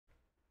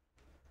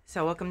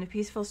So welcome to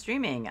Peaceful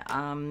Streaming.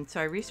 So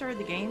I restarted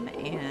the game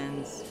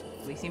and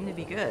we seem to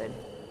be good.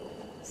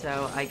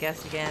 So I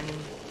guess again,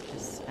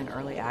 just an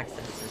early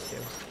access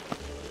issue.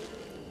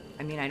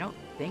 I mean, I don't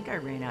think I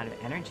ran out of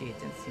energy. It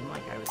didn't seem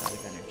like I was out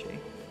of energy.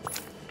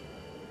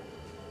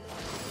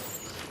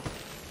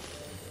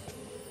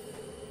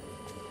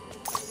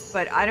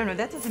 But I don't know,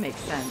 that doesn't make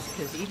sense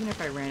because even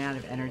if I ran out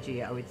of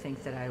energy, I would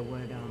think that I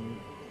would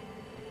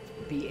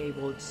be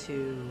able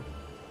to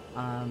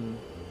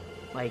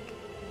like,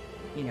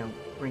 you know,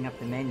 bring up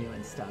the menu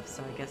and stuff.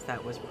 So I guess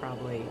that was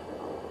probably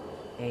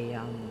a,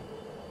 I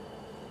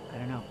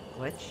don't know,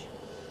 glitch.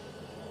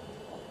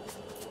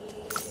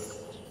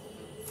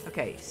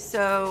 Okay,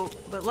 so,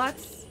 but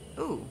let's,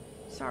 ooh,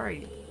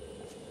 sorry,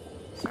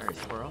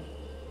 squirrel.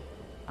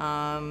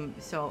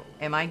 So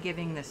am I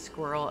giving the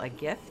squirrel a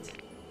gift?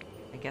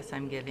 I guess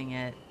I'm giving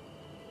it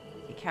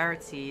a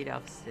carrot seed.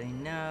 I'll say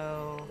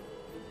no.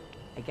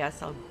 I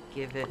guess I'll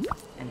give it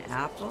an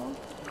apple.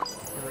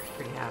 It looks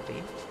pretty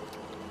happy.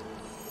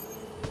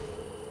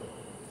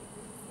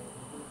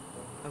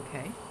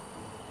 Okay.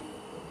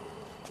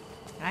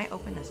 Can I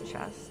open this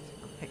chest?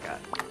 Or pick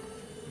up?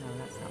 No,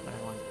 that's not what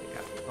I want to pick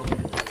up. Open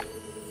it.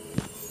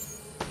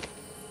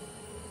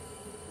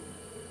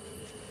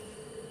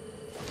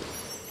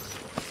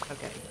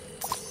 Okay.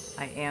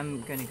 I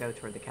am going to go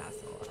toward the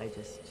castle.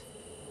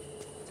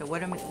 So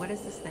what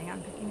is this thing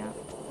I'm picking up?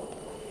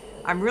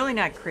 I'm really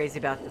not crazy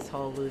about this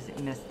whole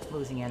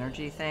losing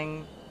energy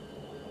thing.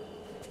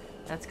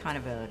 That's kind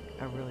of a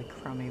really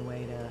crummy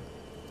way to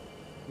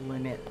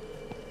limit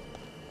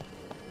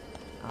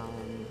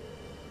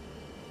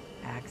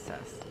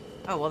access.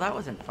 Oh, well, that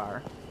wasn't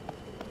far.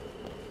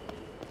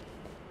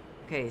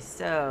 Okay,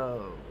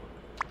 so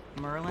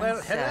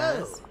Merlin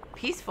says,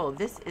 peaceful,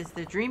 this is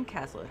the dream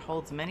castle. It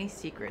holds many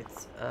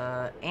secrets,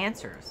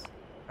 answers.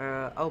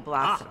 Oh,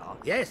 blast it all.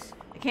 Yes.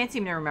 I can't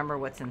seem to remember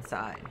what's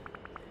inside.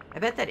 I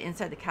bet that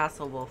inside the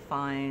castle we'll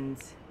find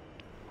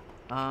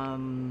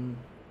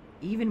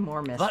even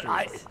more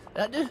mysteries.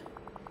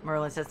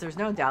 Merlin says there's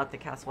no doubt the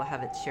castle will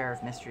have its share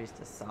of mysteries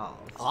to solve.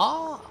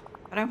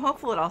 But I'm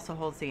hopeful it also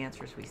holds the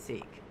answers we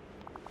seek,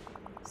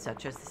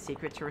 such as the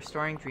secret to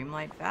restoring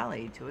Dreamlight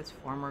Valley to its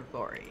former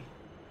glory.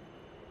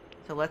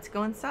 So let's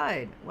go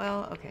inside.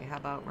 Well, okay, how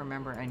about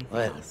remember anything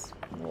else?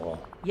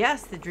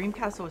 Yes, the Dream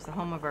Castle was the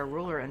home of our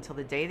ruler until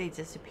the day they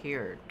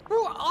disappeared.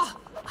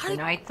 The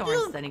Night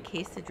Thorns that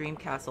encase the Dream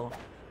Castle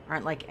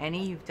aren't like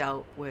any you've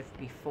dealt with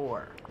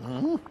before.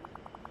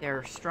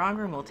 They're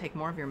stronger and will take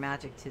more of your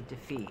magic to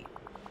defeat.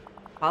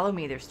 Follow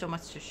me, there's still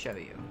much to show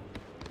you.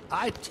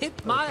 I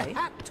tip my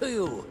hat to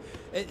you,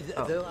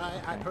 though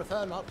I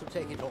prefer not to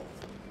take it off.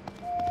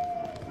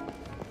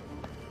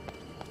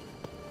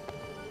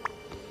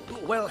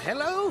 Well,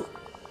 hello?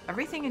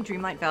 Everything in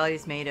Dreamlight Valley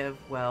is made of,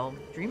 well,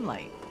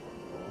 Dreamlight.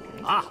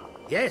 Okay.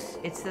 Yes.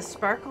 It's the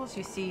sparkles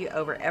you see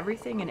over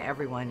everything and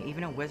everyone,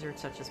 even a wizard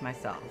such as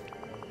myself.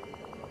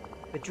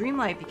 But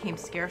Dreamlight became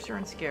scarcer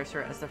and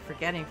scarcer as the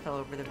forgetting fell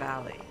over the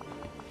valley.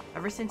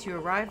 Ever since you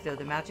arrived, though,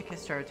 the magic has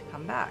started to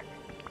come back.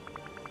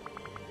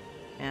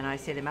 And I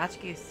say the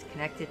magic is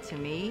connected to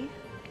me.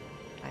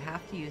 I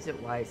have to use it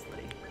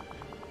wisely.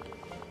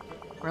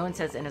 Merlin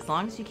says, and as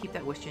long as you keep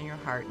that wish in your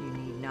heart, you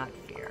need not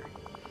fear.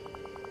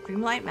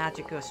 Dreamlight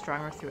magic goes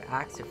stronger through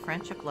acts of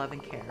friendship, love,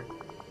 and care.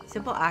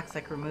 Simple acts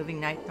like removing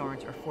night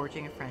thorns or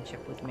forging a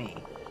friendship with me.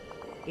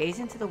 Gaze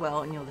into the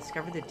well and you'll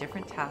discover the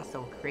different tasks that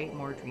will create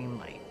more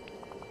Dreamlight.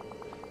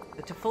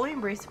 But to fully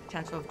embrace the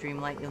potential of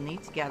Dreamlight, you'll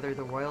need to gather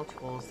the royal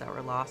tools that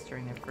were lost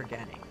during their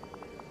forgetting.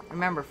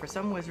 Remember, for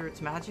some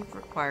wizards, magic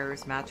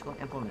requires magical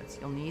implements.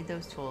 You'll need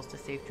those tools to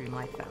save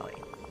Dreamlight Valley.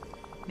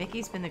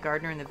 Mickey's been the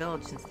gardener in the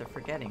village since the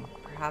forgetting.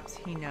 Perhaps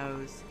he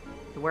knows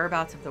the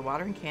whereabouts of the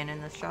watering can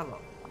and the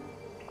shovel.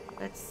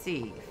 Let's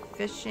see.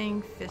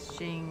 Fishing.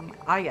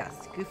 Ah,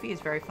 yes. Goofy is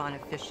very fond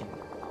of fishing.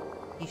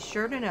 He's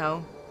sure to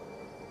know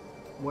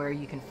where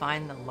you can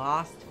find the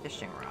lost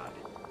fishing rod.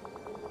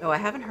 Though I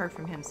haven't heard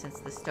from him since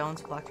the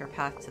stones blocked our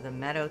path to the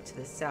meadow to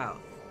the south.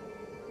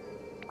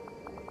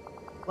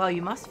 Well,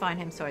 you must find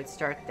him, so I'd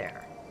start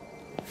there.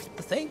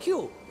 Thank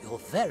you. You're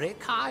very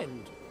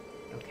kind.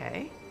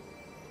 Okay.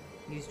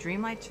 Use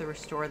Dreamlight to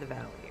restore the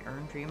valley.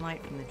 Earn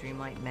Dreamlight from the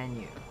Dreamlight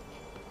menu.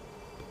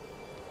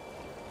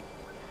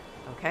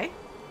 Okay.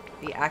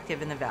 Be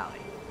active in the valley.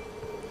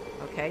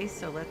 Okay,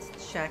 so let's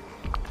check.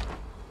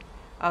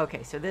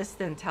 Okay, so this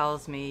then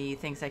tells me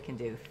things I can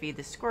do. Feed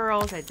the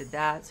squirrels. I did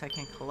that, so I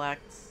can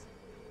collect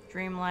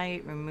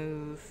Dreamlight.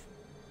 Remove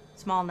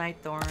small night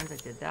thorns. I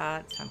did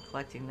that, so I'm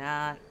collecting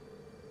that.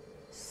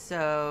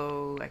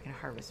 So I can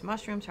harvest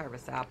mushrooms,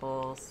 harvest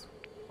apples,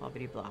 blah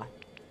blah blah.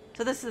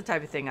 So this is the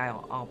type of thing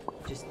I'll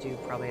just do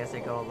probably as I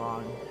go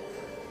along.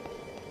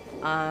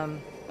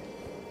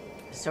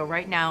 So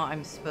right now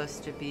I'm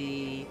supposed to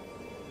be,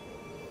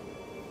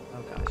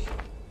 oh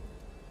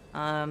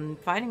gosh,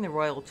 finding the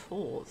royal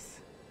tools.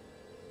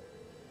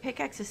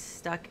 Pickaxe is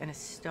stuck in a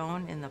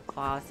stone in the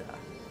plaza.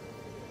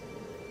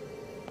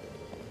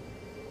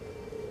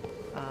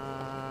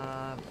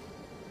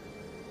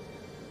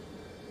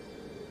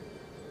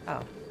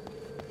 Oh.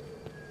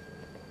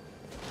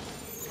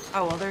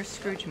 Oh, well, there's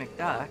Scrooge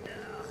McDuck.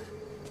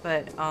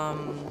 But,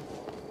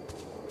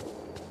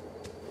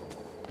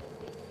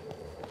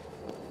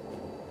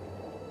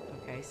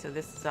 okay, so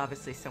this is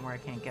obviously somewhere I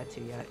can't get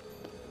to yet.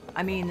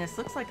 I mean, this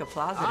looks like a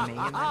plaza to me.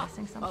 Am I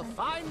missing something? A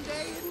fine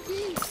day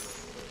indeed.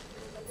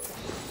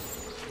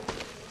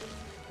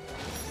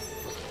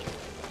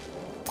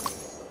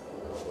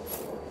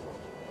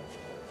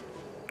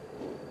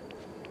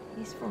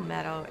 Peaceful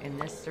meadow in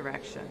this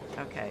direction.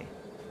 Okay.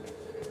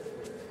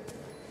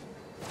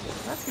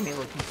 That's gonna be a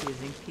little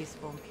confusing.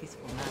 Peaceful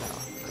meadow.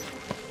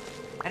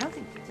 I don't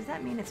think... Does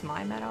that mean it's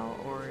my meadow,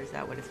 or is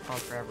that what it's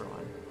called for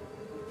everyone?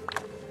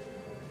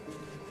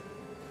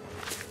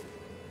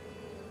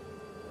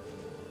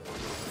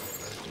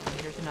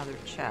 Here's another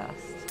chest.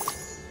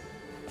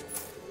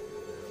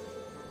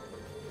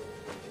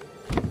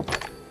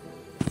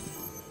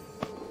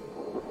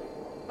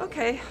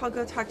 Okay, I'll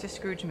go talk to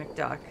Scrooge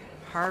McDuck.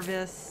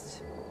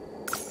 Harvest...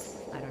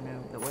 I don't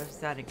know. What was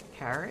that? A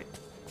carrot?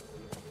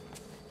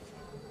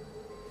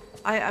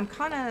 I'm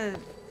kind of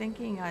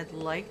thinking I'd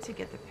like to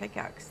get the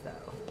pickaxe,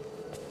 though.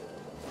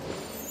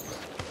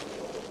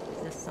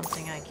 Is this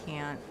something I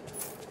can't...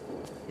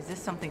 Is this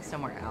something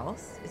somewhere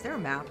else? Is there a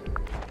map?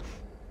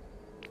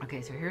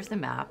 Okay, so here's the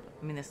map.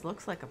 I mean, this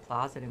looks like a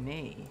plaza to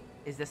me.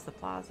 Is this the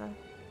plaza?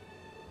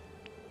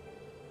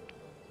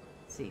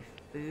 Let's see.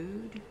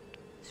 Food.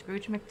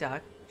 Scrooge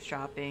McDuck.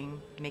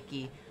 Shopping.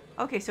 Mickey.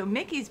 Okay, so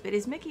Mickey's... But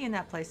is Mickey in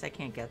that place I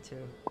can't get to?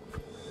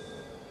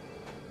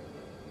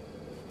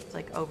 It's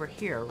like over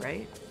here,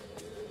 right?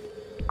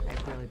 I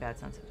have really bad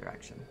sense of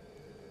direction.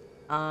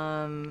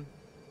 I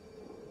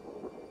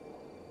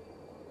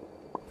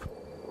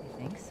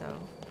think so.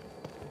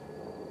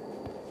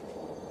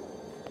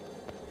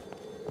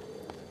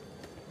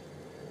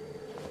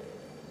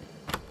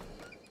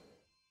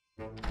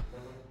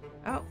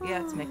 Oh,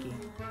 yeah, it's Mickey.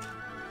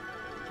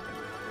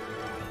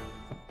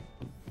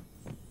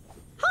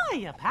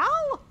 Hiya,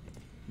 pal!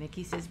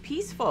 Mickey says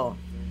peaceful.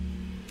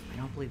 I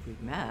don't believe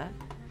we've met.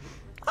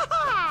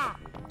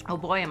 Oh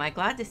boy, am I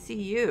glad to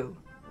see you.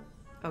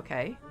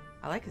 Okay,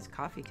 I like his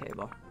coffee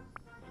table.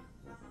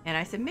 And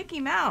I said, Mickey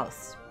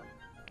Mouse.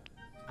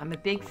 I'm a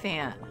big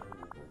fan.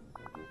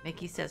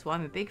 Mickey says, well,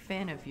 I'm a big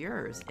fan of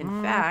yours.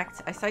 In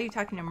fact, I saw you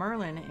talking to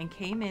Merlin and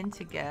came in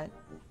to get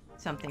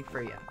something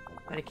for you.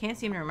 But I can't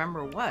seem to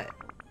remember what.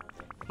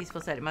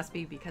 Peaceful said, it must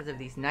be because of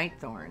these night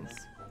thorns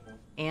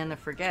and the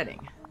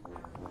forgetting.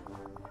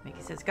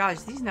 Mickey says,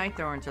 gosh, these night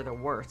thorns are the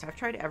worst. I've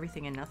tried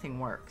everything and nothing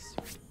works.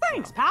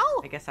 Thanks,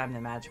 pal! I guess I'm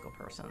the magical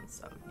person,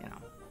 so, you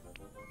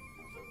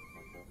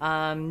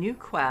know. New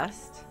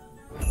quest.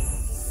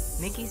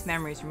 Mickey's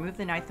memories. Remove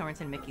the night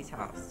thorns in Mickey's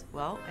house.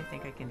 Well, I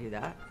think I can do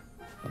that.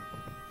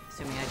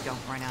 Assuming I don't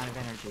run out of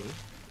energy.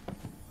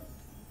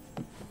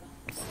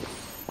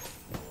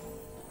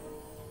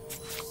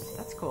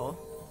 That's cool.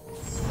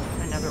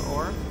 Another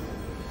orb.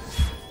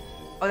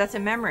 Oh, that's a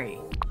memory.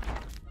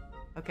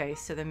 Okay,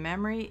 so the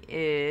memory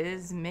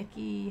is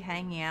Mickey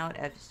hanging out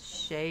at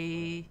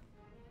Chez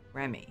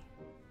Remy.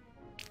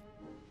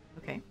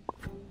 Okay.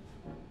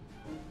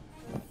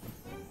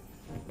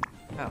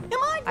 Oh,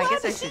 I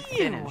guess I should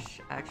finish,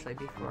 actually,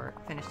 before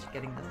I finish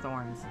getting the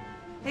thorns.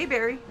 Hey,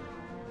 Barry.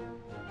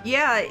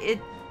 Yeah,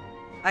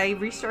 I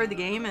restarted the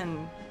game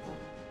and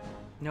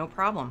no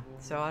problem,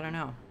 so I don't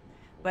know.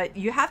 But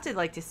you have to,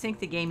 like, to sync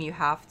the game, you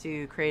have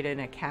to create an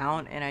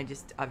account, and I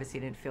just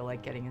obviously didn't feel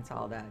like getting into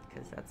all that,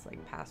 because that's,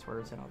 like,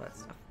 passwords and all that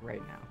stuff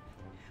right now.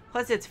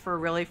 Plus, it's for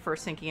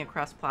syncing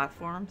across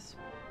platforms,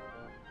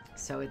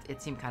 so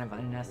it seemed kind of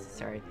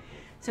unnecessary.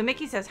 So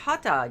Mickey says,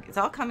 hot dog, it's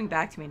all coming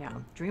back to me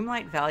now.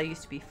 Dreamlight Valley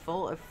used to be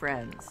full of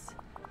friends.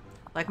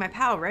 Like my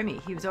pal, Remy,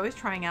 he was always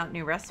trying out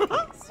new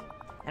recipes,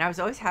 and I was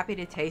always happy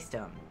to taste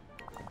them.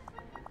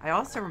 I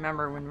also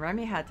remember when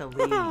Remy had to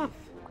leave.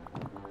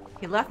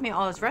 He left me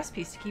all his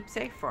recipes to keep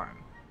safe for him.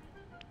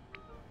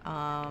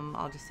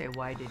 I'll just say,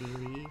 why did he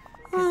leave?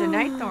 Because the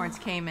night thorns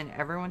came and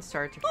everyone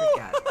started to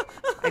forget.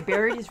 I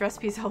buried his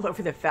recipes all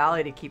over the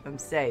valley to keep him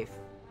safe.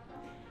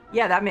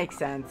 Yeah, that makes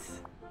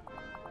sense.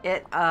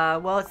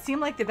 Well, it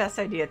seemed like the best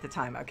idea at the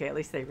time. Okay, at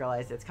least they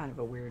realized it's kind of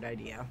a weird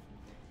idea.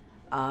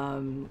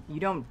 You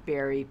don't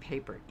bury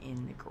paper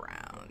in the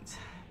ground.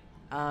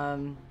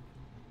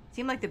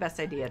 Seemed like the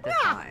best idea at the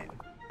time.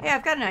 Hey,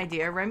 I've got an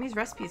idea. Remy's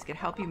recipes could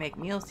help you make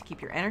meals to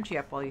keep your energy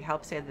up while you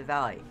help save the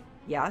valley.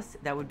 Yes,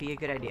 that would be a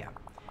good idea.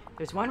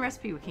 There's one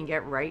recipe we can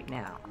get right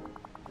now.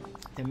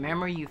 The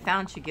memory you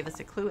found should give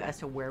us a clue as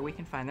to where we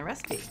can find the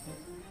recipe.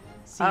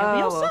 See you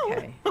real soon.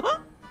 Okay.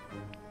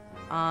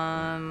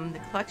 The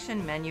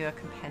collection menu, a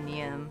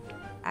compendium.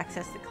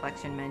 Access the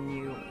collection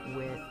menu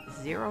with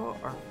 0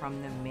 or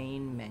from the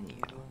main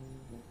menu.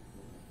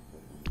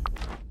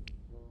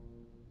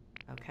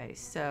 Okay,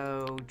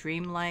 so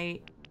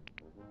Dreamlight.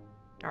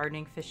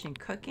 Gardening, fishing,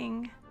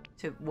 cooking.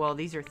 So, well,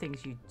 these are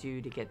things you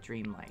do to get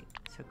Dreamlight.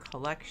 So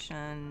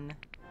collection,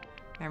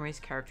 memories,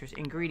 characters,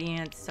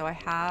 ingredients. So I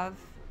have,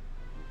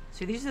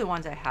 so these are the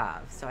ones I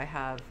have. So I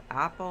have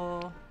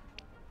apple.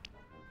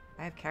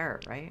 I have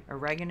carrot, right?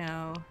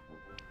 Oregano.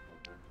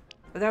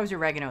 Oh, that was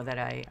oregano that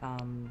I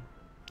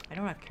I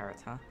don't have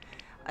carrots, huh?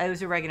 It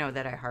was oregano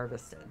that I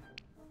harvested.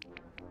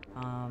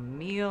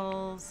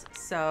 Meals.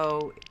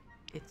 So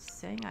it's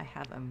saying I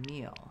have a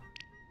meal.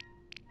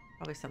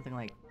 Probably something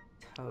like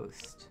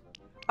toast.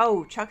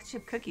 Oh, chocolate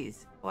chip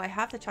cookies. Oh, I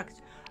have the chocolate.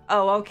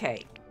 Oh,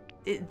 okay.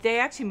 They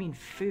actually mean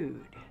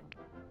food.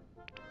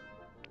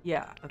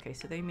 Yeah, okay,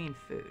 so they mean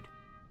food.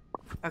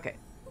 Okay.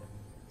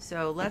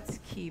 So let's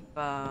keep,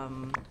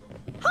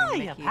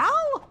 Hiya,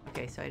 pal!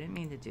 Okay, so I didn't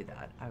mean to do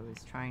that. I was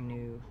trying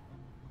to...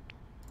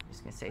 I'm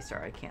just gonna say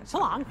sorry, I can't. So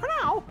long for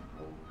now.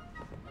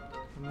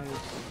 Remove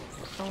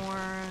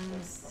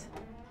thorns.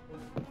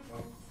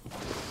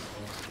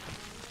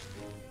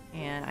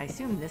 And I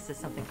assume this is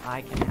something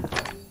I can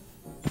have.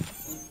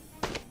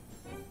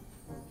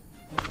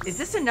 Is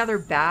this another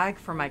bag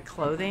for my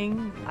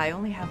clothing? I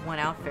only have one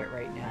outfit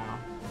right now.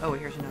 Oh,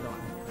 here's another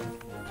one.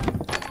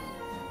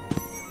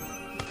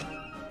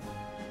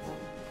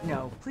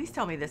 No, please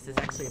tell me this is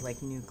actually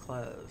like new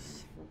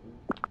clothes.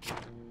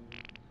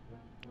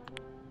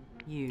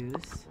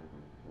 Use.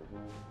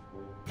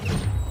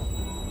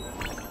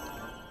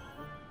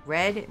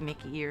 Red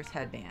Mickey ears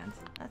headband.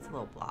 That's a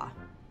little blah.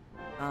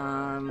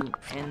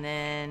 And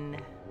then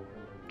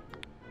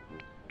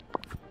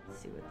let's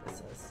see what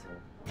this is.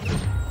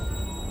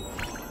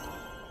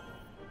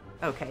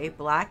 Okay,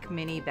 black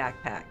mini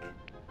backpack.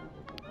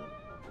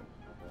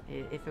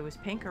 If it was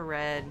pink or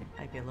red,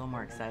 I'd be a little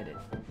more excited.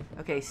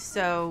 Okay,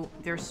 so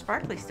there's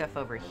sparkly stuff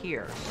over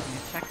here. So I'm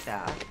gonna check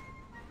that.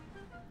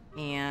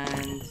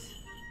 And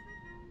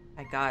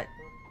I got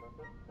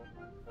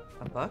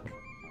a book.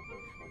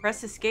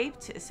 Press escape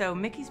to, so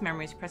Mickey's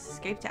memories, press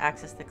escape to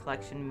access the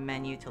collection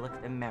menu to look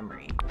at the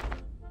memory.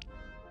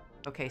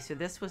 Okay, so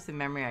this was the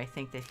memory I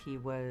think that he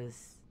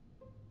was...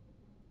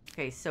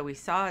 Okay, so we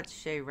saw it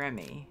Chez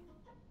Remy.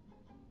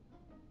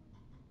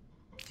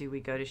 Do we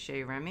go to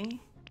Chez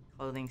Remy?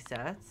 Clothing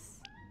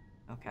sets.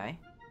 Okay.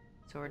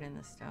 Sword in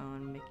the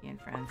Stone, Mickey and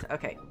Friends.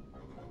 Okay.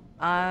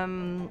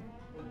 Am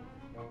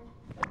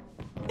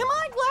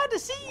I glad to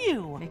see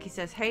you? Mickey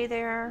says, hey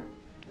there.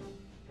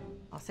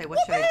 I'll say, what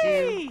should I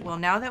do? Well,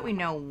 now that we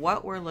know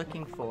what we're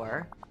looking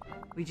for,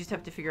 we just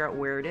have to figure out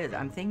where it is.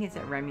 I'm thinking it's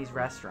at Remy's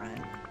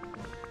restaurant.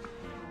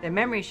 The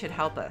memory should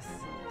help us.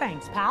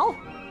 Thanks, pal.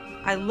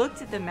 I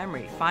looked at the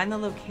memory. Find the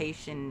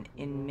location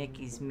in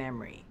Mickey's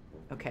memory.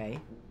 Okay.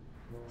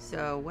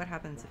 So what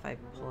happens if I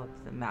pull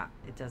up the map?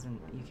 It doesn't,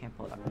 you can't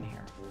pull it up in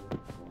here.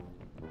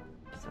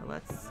 So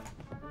let's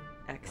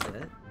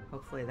exit.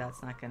 Hopefully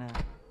that's not gonna,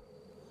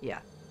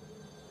 yeah.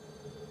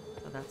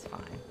 So that's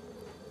fine.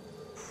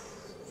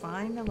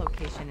 Find the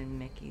location in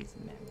Mickey's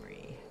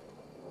memory.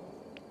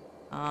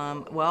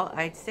 Well,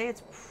 I'd say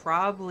it's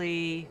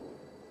probably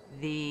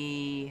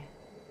the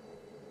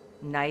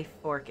knife,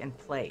 fork, and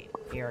plate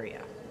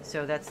area.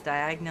 So that's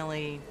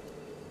diagonally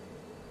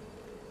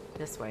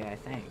this way, I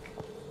think.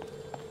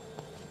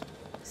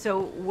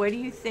 So what do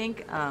you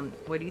think,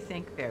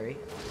 Barry,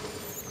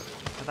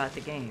 about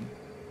the game?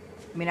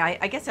 I mean,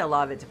 I guess a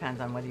lot of it depends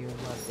on whether you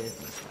love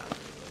Disney stuff.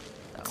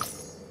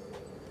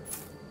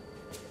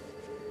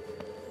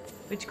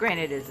 Which,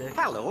 granted, is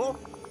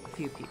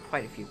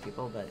quite a few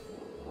people, but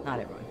not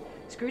everyone.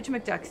 Scrooge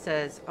McDuck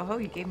says, "Oh,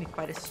 you gave me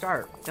quite a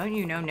start. Don't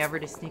you know never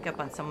to sneak up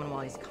on someone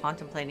while he's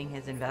contemplating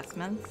his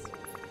investments?"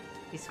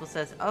 Peaceful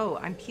says, "Oh,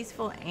 I'm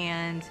peaceful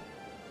and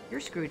you're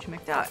Scrooge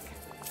McDuck."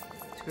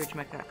 Scrooge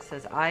McDuck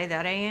says, "Aye,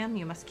 that I am.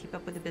 You must keep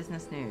up with the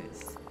business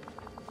news.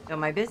 Though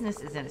my business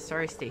is in a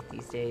sorry state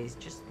these days,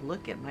 just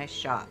look at my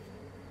shop."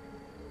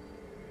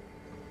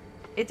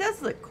 It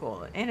does look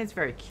cool, and it's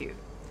very cute.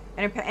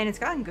 And it's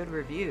gotten good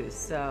reviews,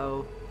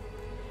 so...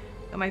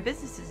 Though my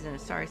business is in a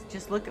sorry...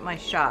 Just look at my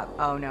shop.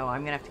 Oh no, I'm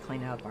gonna have to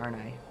clean it up, aren't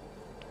I?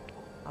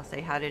 I'll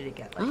say, how did it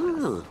get like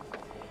this?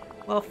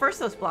 Well, first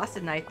those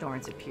blasted night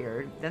thorns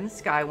appeared, then the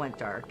sky went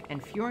dark,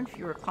 and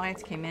fewer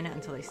clients came in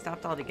until they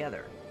stopped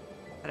altogether.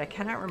 But I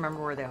cannot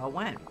remember where they all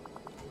went.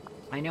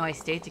 I know I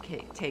stayed to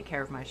take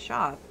care of my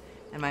shop,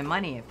 and my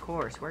money, of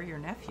course. Where are your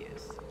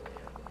nephews?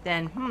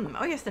 Then,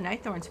 oh yes, the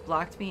night thorns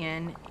blocked me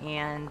in,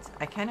 and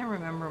I cannot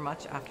remember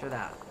much after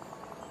that.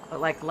 But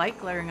like light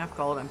glaring off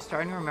gold, I'm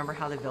starting to remember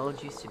how the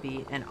village used to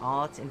be and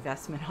all its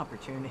investment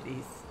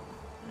opportunities.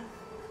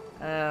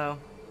 Oh,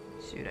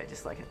 shoot, I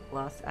just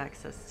lost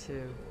access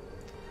to...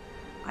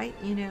 I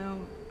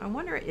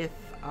wonder if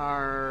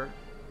our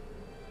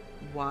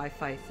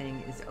Wi-Fi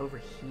thing is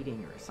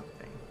overheating or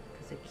something,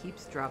 because it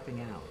keeps dropping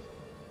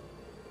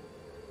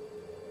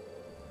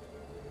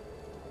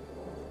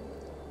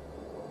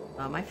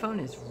out. My phone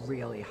is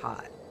really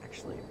hot,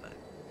 actually, but...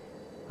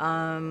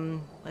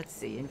 let's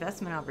see.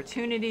 Investment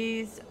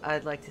opportunities.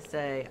 I'd like to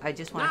say, I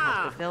just want to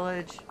help the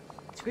village.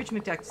 Scrooge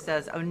McDuck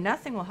says, oh,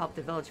 nothing will help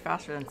the village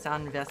faster than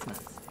sound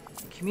investments.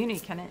 The community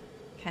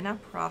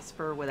cannot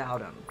prosper without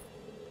them.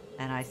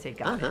 And I say,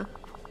 got it.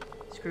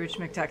 Scrooge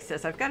McDuck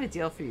says, I've got a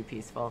deal for you,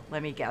 Peaceful.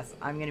 Let me guess.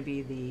 I'm going to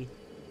be the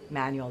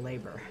manual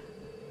labor.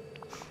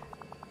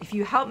 If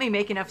you help me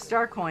make enough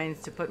star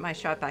coins to put my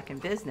shop back in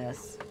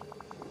business,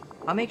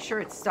 I'll make sure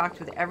it's stocked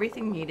with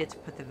everything needed to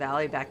put the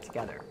valley back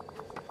together.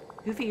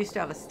 Goofy used to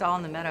have a stall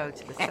in the meadow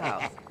to the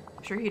south.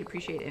 I'm sure he'd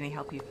appreciate any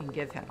help you can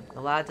give him.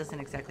 The lad doesn't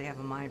exactly have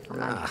a mind for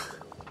money.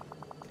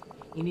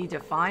 You need to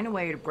find a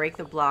way to break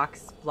the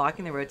blocks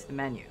blocking the road to the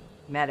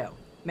meadow.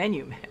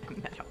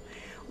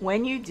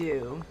 When you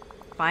do,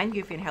 find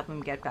Goofy and help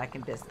him get back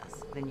in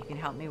business. Then you can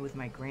help me with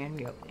my grand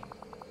reopening.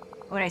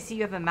 When I see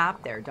you have a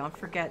map there, don't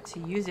forget to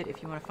use it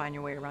if you want to find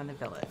your way around the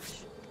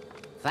village.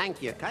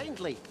 Thank you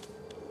kindly.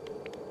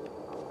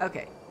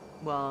 Okay,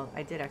 well,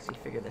 I did actually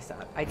figure this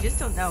out. I just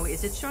don't know.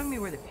 Is it showing me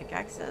where the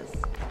pickaxe is?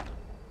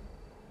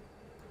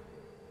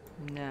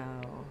 No.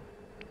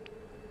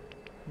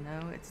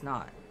 No, it's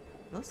not.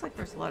 It looks like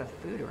there's a lot of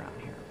food around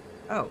here.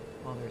 Oh,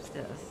 well, there's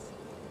this.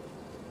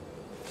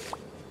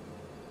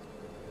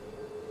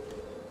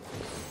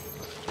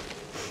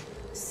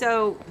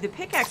 So, the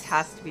pickaxe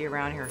has to be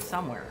around here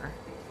somewhere.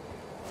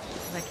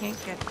 I can't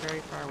get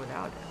very far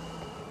without it.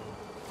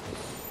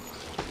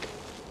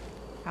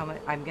 How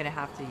much? I'm gonna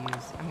have to eat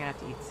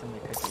some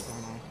of the cookies,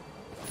 aren't I?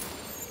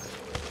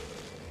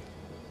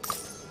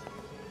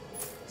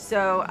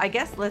 So, I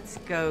guess let's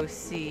go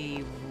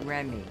see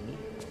Remy.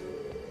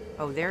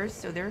 Oh,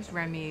 there's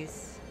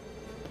Remy's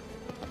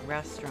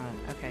restaurant.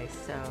 Okay,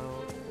 so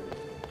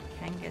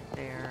can get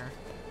there.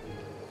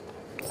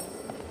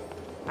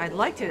 I'd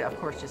like to, of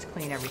course, just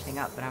clean everything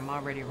up, but I'm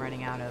already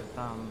running out of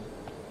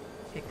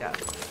pickup.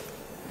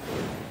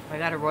 I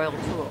got a royal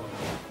tool.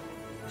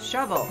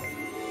 Shovel.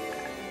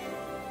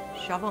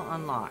 Shovel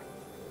unlocked.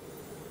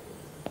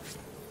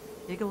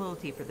 Dig a little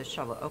deeper. The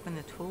shovel. Open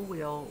the tool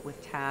wheel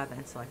with tab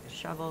and select the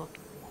shovel.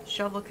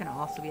 Shovel can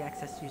also be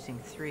accessed using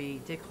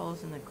 3. Dig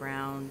holes in the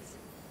ground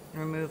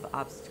and remove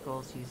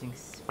obstacles using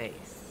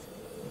space.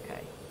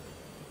 Okay.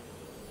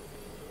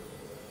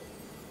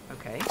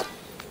 Okay.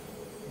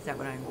 Is that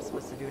what I'm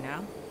supposed to do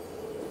now?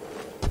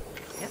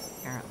 Yep,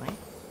 apparently.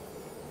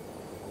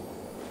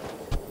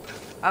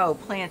 Oh,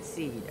 plant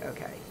seed.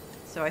 Okay.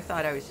 So I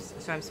thought I was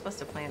just... So I'm supposed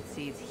to plant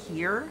seeds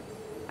here?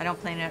 I don't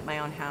plant it at my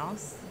own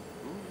house?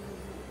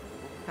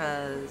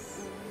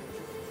 Because...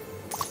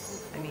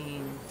 I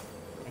mean...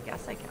 I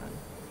guess I can.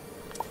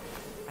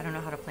 I don't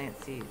know how to plant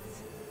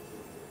seeds.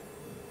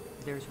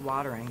 There's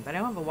watering, but I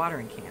don't have a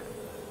watering can.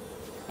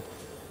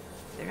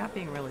 They're not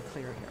being really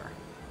clear here.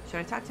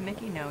 Should I talk to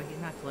Mickey? No, he's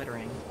not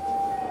glittering.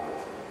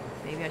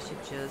 Maybe I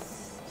should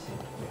just...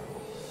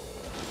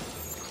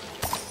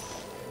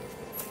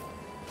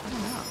 I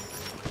don't know.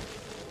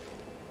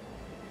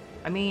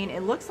 I mean,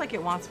 it looks like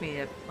it wants me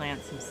to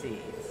plant some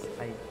seeds.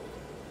 I'm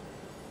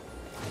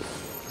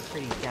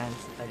pretty dense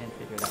if I didn't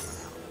figure that one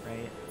out,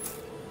 right?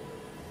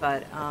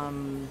 But, I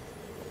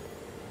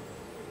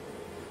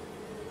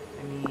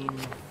mean...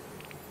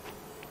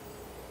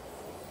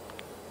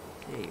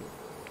 Let's see.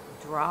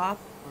 Drop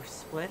or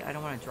split? I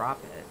don't want to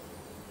drop it.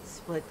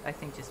 Split, I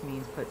think, just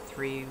means put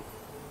 3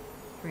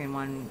 in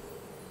one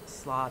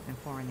slot and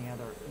 4 in the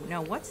other.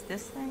 No, what's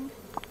this thing?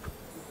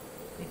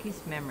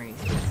 Mickey's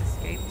memories. Let's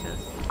escape to...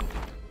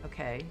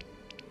 Okay.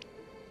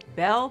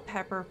 Bell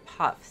pepper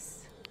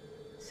puffs.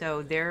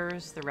 So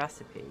there's the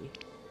recipe.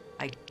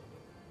 I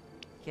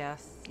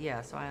guess,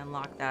 yeah, so I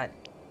unlocked that.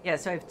 Yeah,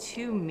 so I have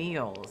 2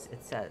 meals,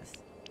 it says.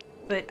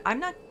 But I'm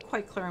not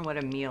quite clear on what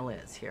a meal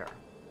is here.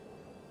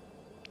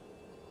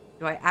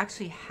 Do I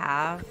actually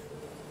have...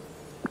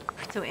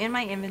 So in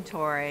my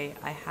inventory,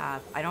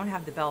 I don't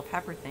have the bell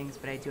pepper things,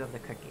 but I do have the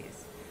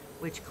cookies.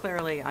 Which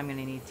clearly I'm going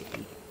to need to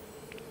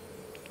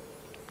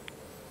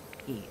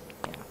eat.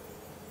 Yeah.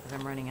 Because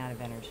I'm running out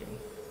of energy.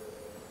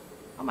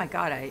 Oh my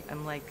god,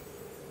 I'm like...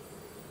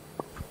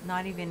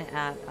 Not even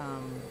at,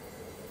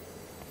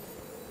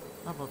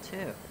 level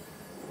 2.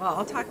 Well,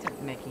 I'll talk to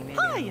Mickey. Maybe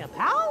Hiya,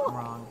 pal. I'm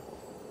wrong.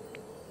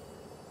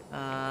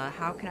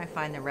 How can I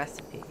find the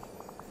recipe?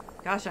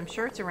 Gosh, I'm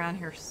sure it's around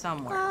here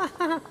somewhere.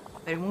 But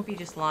it won't be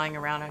just lying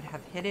around. I'd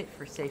have hid it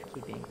for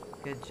safekeeping.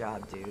 Good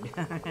job, dude.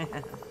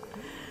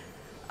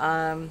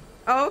 Oh,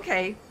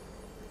 okay.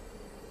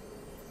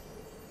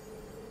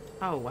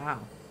 Oh, wow.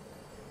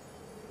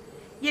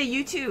 Yeah,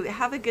 you too.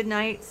 Have a good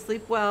night.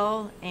 Sleep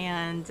well.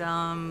 And,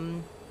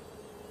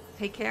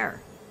 take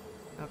care.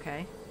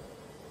 Okay.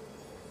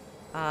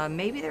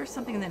 Maybe there's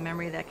something in the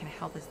memory that can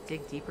help us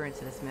dig deeper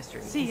into this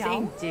mystery. See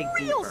you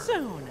real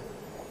soon.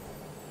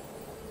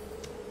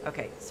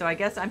 Okay, so I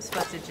guess I'm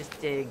supposed to just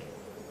dig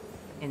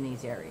in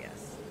these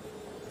areas.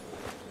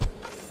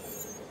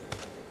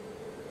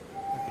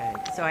 Okay,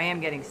 so I am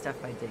getting stuff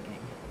by digging.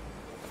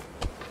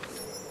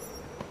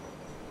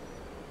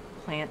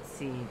 Plant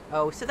seed.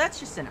 Oh, so that's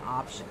just an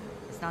option.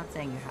 It's not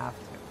saying you have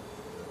to.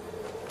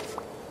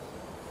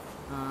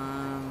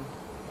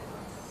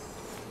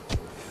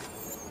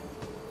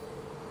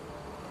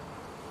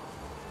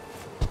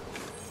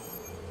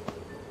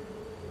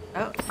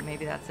 Oh,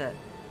 maybe that's it.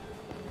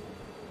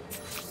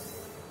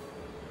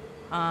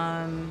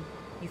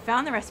 You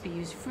found the recipe.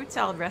 Use fruit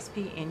salad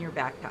recipe in your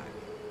backpack.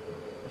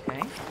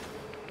 Okay.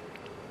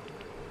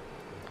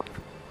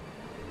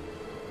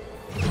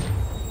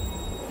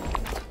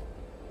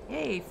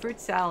 Yay, fruit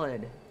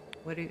salad.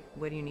 What do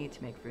you need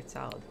to make fruit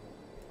salad?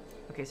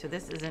 Okay, so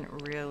this isn't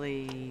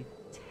really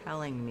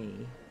telling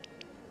me.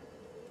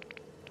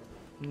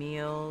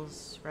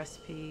 Meals,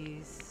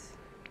 recipes,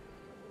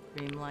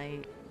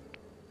 Dreamlight.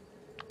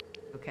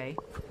 Okay,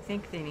 I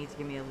think they need to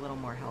give me a little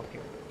more help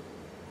here.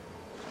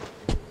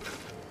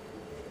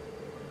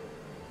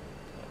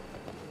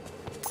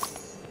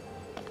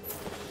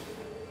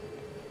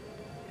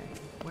 Okay,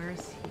 where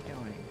is he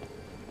going?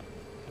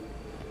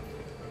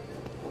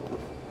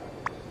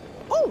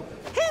 Oh,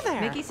 hey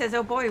there! Mickey says,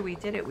 oh boy, we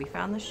did it. We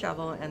found the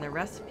shovel and the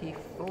recipe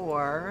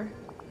for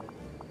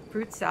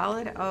fruit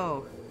salad.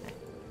 Oh,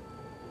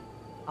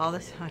 all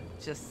this time,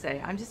 just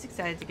say, I'm just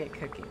excited to get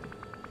cooking.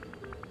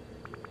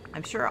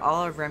 I'm sure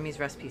all of Remy's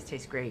recipes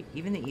taste great,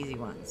 even the easy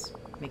ones.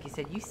 Mickey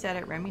said, you said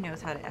it, Remy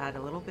knows how to add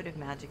a little bit of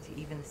magic to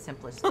even the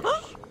simplest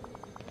dish.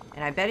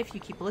 And I bet if you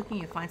keep looking,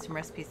 you'll find some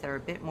recipes that are a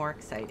bit more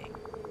exciting.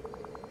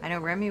 I know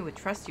Remy would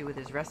trust you with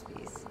his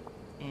recipes,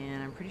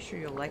 and I'm pretty sure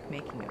you'll like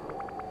making them.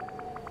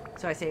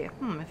 So I say,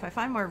 if I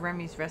find more of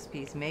Remy's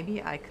recipes,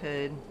 maybe I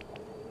could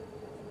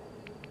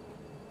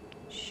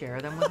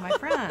share them with my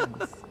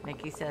friends.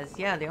 Mickey says,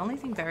 yeah, the only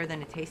thing better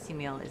than a tasty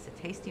meal is a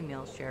tasty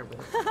meal shared with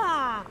a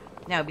friend.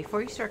 Now,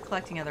 before you start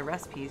collecting other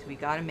recipes, we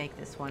gotta make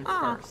this one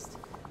first.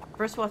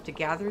 First, we'll have to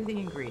gather the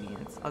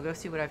ingredients. I'll go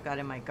see what I've got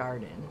in my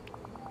garden.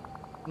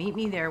 Meet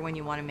me there when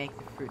you want to make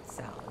the fruit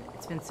salad.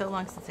 It's been so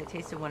long since I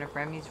tasted one of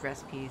Remy's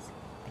recipes,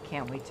 I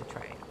can't wait to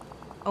try it.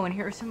 Oh, and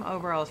here are some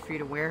overalls for you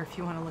to wear if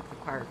you want to look the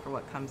part for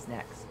what comes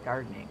next.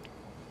 Gardening.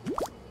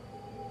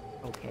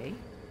 Okay.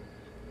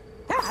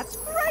 That's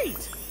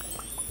great!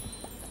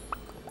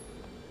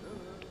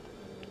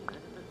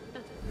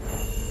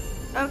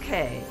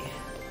 Okay.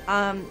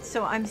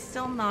 So I'm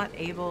still not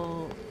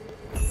able...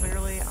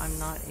 Clearly, I'm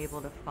not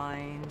able to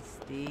find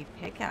the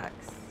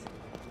pickaxe.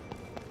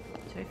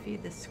 Should I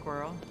feed this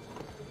squirrel?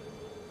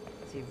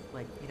 See,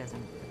 like, he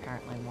doesn't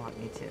apparently want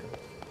me to.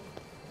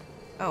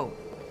 Oh,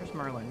 there's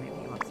Merlin. Maybe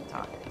he wants to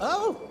talk.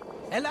 Oh,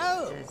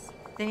 hello. Says,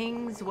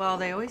 things, well,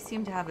 they always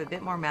seem to have a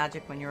bit more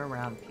magic when you're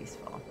around,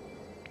 Peaceful.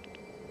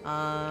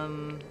 I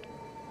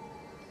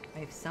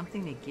have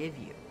something to give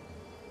you.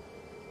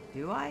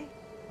 Do I?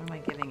 What am I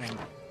giving him?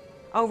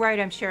 Oh, right,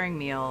 I'm sharing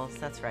meals.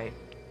 That's right.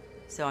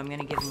 So I'm going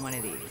to give him one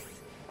of these.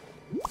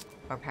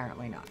 Or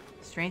apparently not.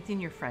 Strengthen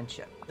your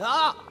friendship.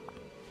 Ah!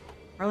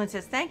 Merlin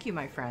says, thank you,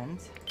 my friend.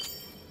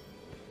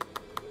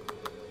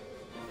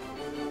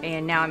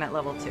 And now I'm at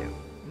level 2.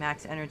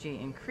 Max energy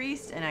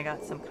increased, and I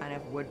got some kind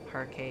of wood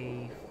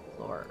parquet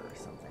floor or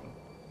something.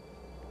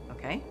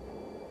 Okay.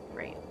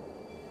 Great.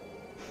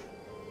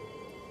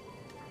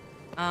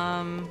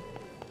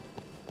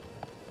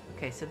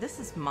 Okay, so this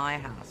is my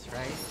house,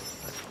 right?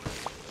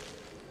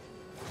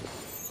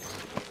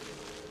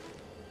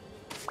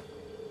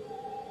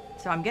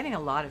 So I'm getting a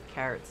lot of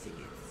carrot seeds.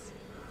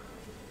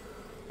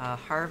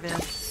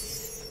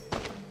 Harvest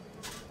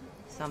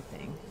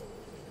something.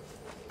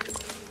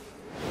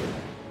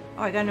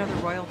 Oh, I got another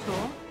royal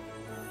tool.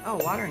 Oh,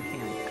 watering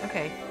can.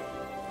 Okay.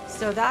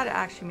 So that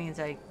actually means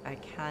I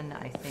can,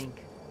 I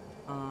think,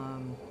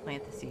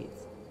 plant the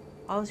seeds.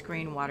 All is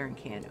green watering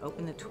can.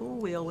 Open the tool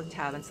wheel with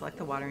tab and select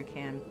the watering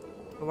can.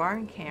 The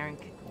watering can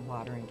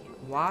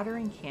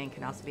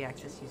can also be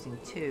accessed using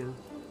 2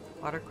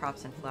 water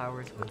crops and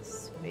flowers with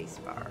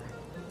spacebar.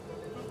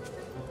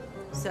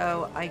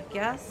 So I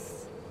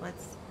guess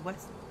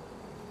what's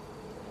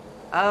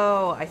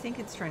oh, I think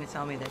it's trying to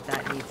tell me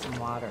that needs some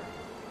water.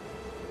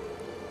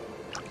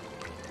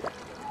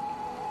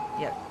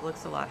 Yep,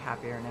 looks a lot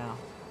happier now.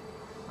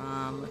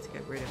 Let's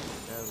get rid of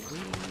the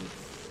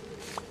weeds,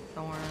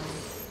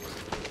 thorns.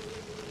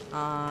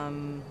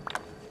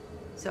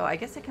 So I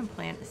guess I can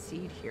plant a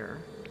seed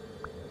here.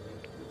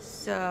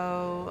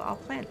 So I'll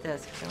plant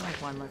this because I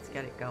like one. Let's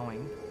get it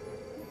going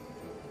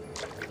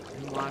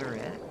and water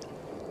it.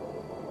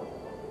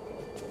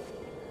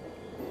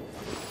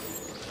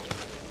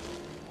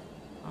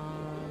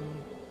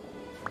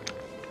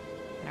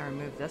 Can I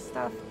remove this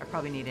stuff? I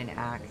probably need an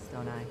axe,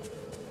 don't I?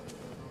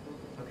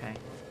 Okay.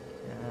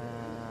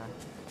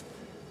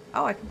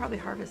 Oh, I can probably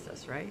harvest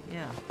this, right?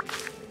 Yeah.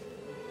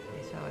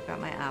 Okay, so I've got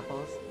my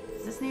apples.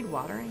 Does this need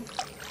watering?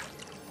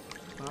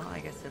 Well, I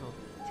guess it'll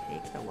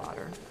take the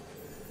water.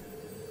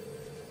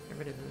 Get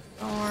rid of the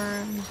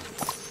thorns.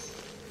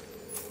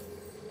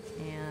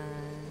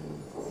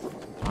 And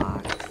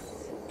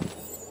blocks.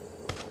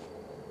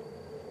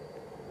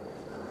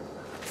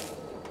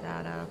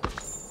 That up.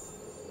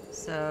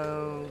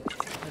 So,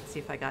 let's see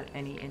if I got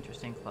any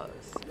interesting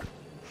clothes.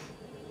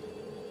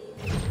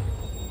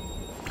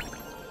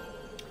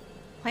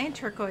 Plain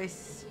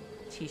turquoise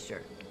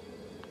t-shirt.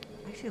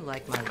 I actually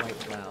like my white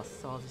blouse,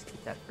 so I'll just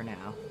keep that for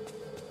now.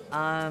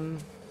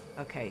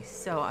 Okay,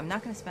 so I'm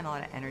not going to spend a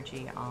lot of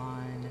energy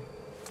on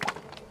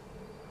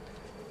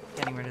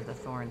getting rid of the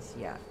thorns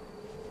yet.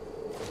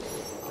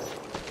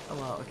 Oh,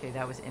 well, okay,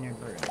 that was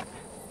inadvertent.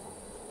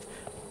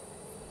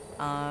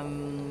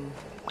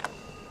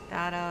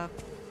 That up.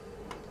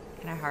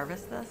 Can I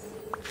harvest this?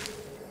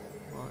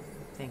 Well,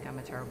 I think I'm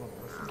a terrible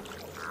person.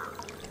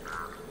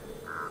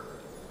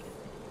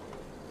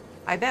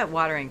 I bet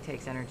watering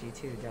takes energy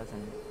too, doesn't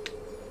it?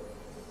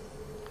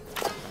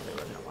 Probably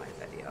wasn't a wise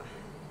idea.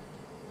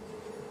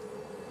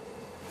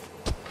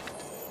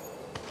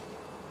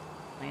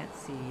 Plant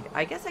seed.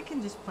 I guess I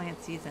can just plant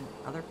seeds in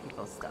other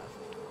people's stuff.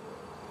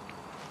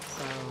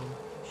 So,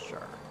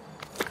 sure.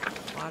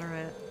 Water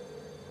it.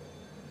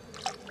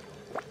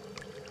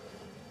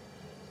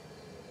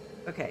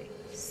 Okay,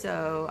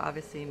 so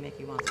obviously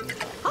Mickey wants me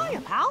to...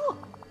 Hiya, pal.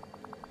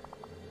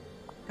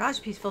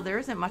 Gosh, Peaceful, there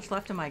isn't much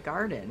left in my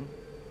garden.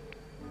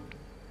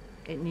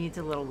 It needs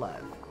a little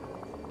love.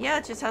 Yeah,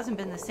 it just hasn't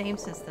been the same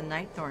since the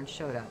Nightthorn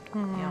showed up.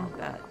 Yeah, I'll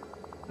bet.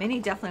 Minnie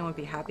definitely wouldn't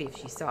be happy if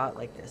she saw it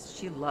like this.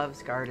 She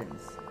loves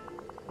gardens.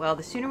 Well,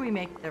 the sooner we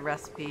make the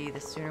recipe, the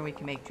sooner we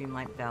can make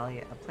Dreamlight Valley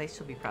a place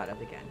she'll be proud of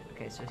again.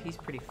 Okay, so he's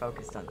pretty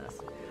focused on this.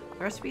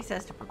 The recipe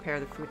says to prepare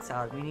the fruit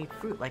salad, we need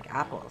fruit like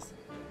apples.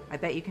 I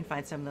bet you can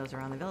find some of those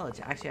around the village.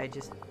 Actually, I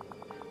just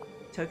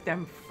took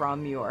them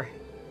from your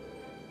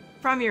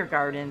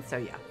garden, so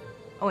yeah.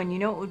 Oh, and you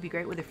know what would be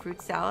great with a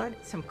fruit salad?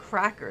 Some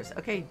crackers.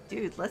 Okay,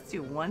 dude, let's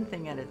do one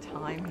thing at a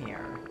time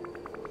here.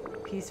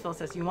 Peaceful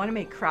says, you want to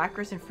make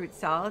crackers and fruit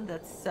salad?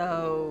 That's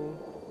so...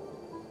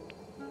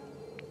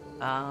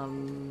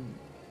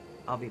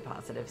 I'll be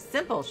positive.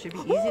 Simple. Should be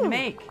easy to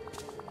make.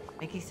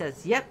 Mickey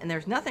says, yep, and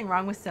there's nothing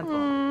wrong with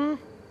simple.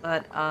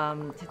 But,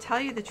 to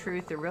tell you the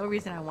truth, the real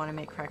reason I want to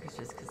make crackers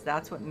is because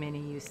that's what Minnie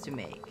used to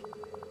make.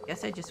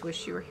 Guess I just wish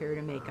she were here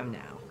to make them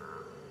now.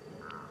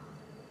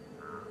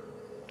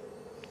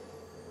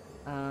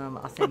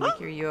 I'll say,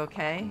 Mickey, are you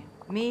okay?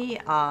 Me?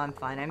 I'm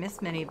fine. I miss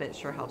Minnie, but it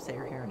sure helps that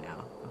you're here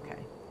now. Okay.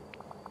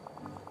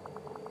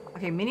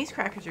 Okay, Minnie's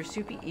crackers are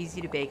super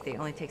easy to bake. They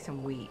only take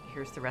some wheat.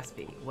 Here's the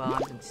recipe. Well,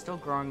 I'm still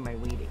growing my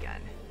wheat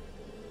again.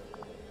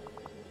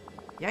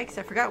 Yikes,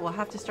 I forgot. We'll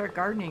have to start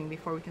gardening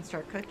before we can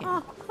start cooking.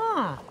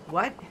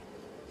 What?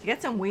 To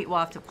get some wheat, we'll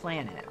have to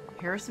plant it.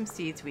 Here are some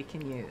seeds we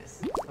can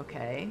use.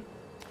 Okay.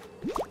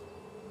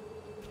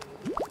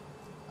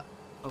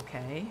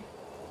 Okay.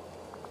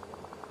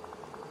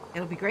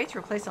 It'll be great to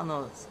replace all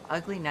those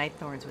ugly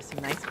nightthorns with some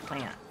nice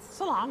plants.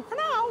 So long for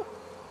now.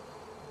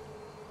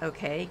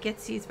 Okay, get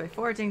seeds by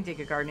foraging, dig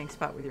a gardening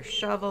spot with your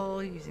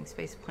shovel, using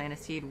space to plant a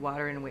seed,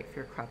 water, and wait for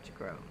your crop to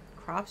grow.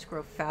 Crops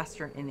grow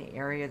faster in the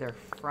area they're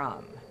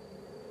from.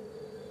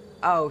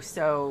 Oh,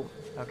 so...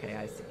 Okay,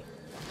 I see.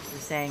 You're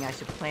saying I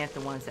should plant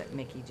the ones that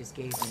Mickey just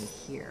gave me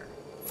here.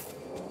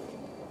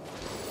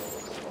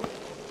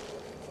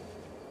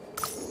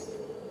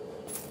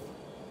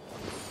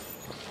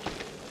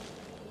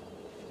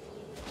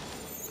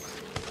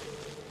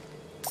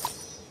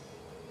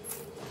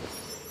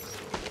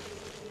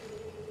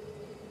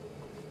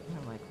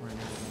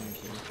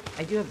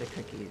 I do have the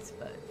cookies,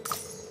 but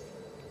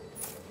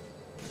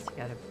you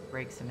gotta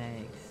break some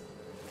eggs.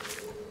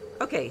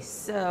 Okay,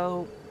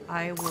 so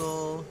I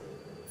will...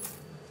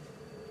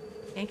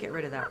 Can't get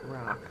rid of that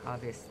rock,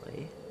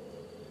 obviously.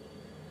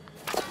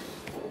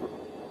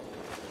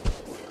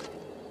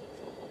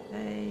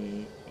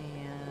 Okay,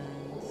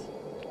 and...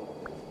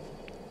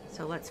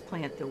 So let's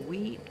plant the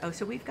wheat. Oh,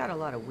 so we've got a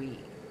lot of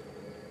wheat.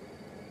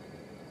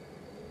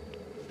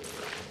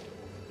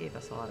 Gave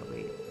us a lot of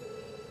wheat.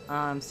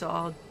 So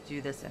I'll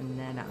do this and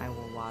then I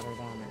will water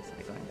them instead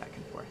of going back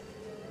and forth.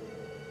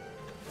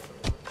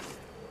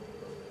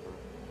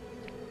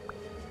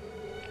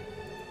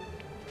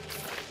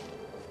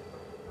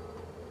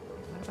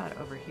 What about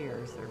over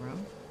here? Is there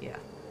room? Yeah.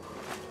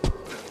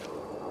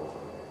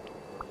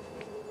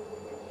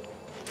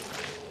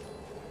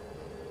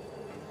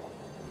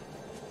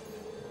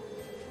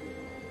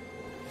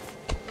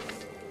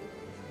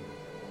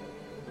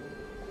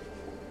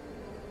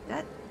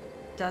 That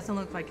doesn't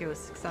look like it was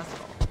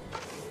successful.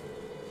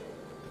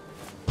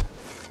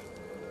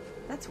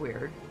 That's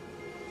weird.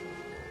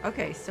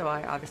 Okay, so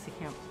I obviously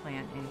can't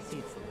plant any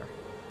seeds there.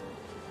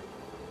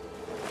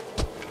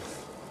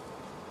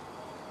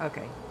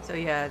 Okay, so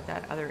yeah,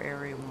 that other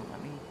area won't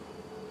let me.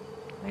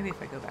 Maybe if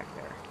I go back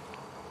there.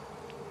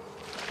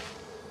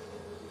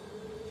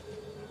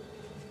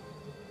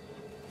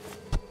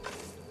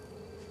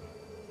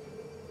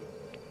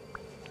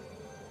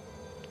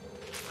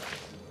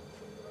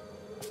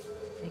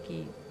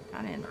 Mickey,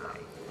 kind of in the way.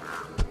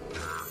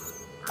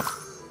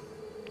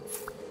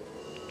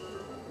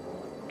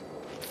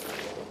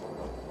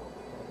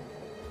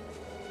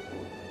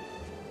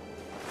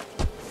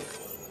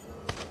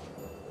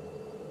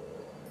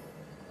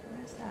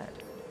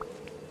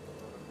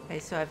 Okay,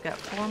 so I've got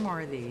 4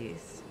 more of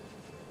these.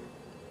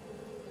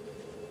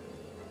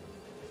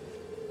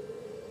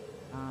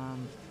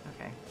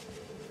 Okay.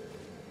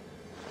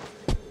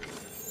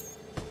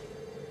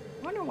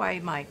 I wonder why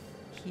my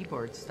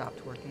keyboard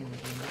stopped working in the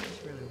game. That was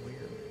really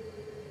weird.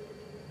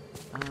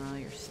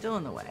 You're still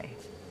in the way.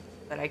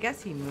 But I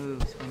guess he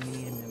moves when you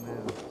need him to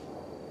move.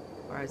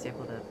 Or I was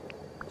able to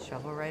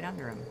shovel right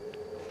under him.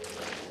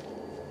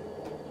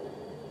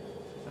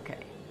 Okay.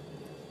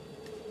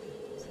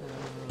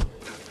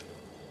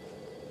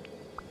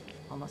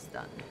 Almost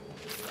done.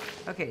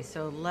 Okay,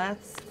 so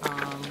let's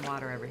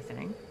water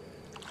everything.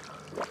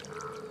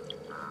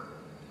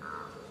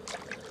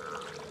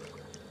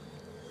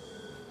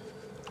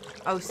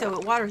 Oh, so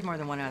it waters more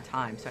than one at a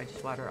time, so I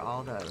just water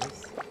all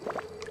those.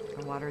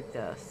 I watered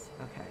this.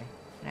 Okay.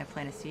 Can I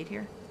plant a seed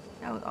here?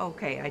 Oh,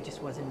 okay, I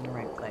just wasn't in the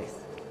right place.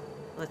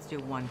 Let's do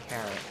 1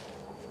 carrot.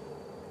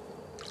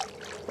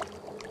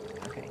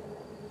 Okay,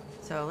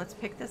 so let's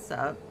pick this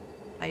up.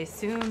 I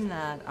assume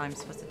that I'm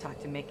supposed to talk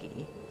to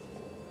Mickey.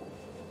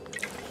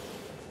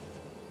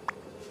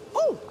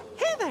 Oh,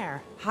 hey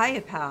there.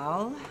 Hiya,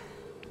 pal.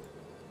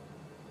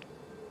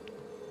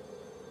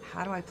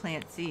 How do I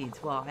plant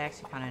seeds? Well, I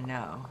actually kind of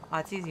know. Oh,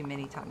 it's easy.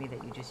 Minnie taught me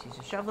that you just use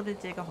a shovel to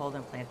dig a hole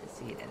and plant the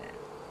seed in it.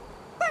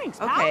 Thanks,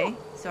 pal. Okay,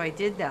 so I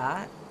did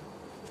that.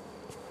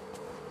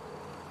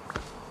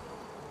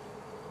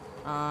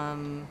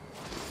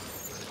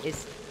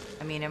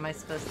 Am I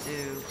supposed to...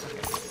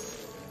 Okay.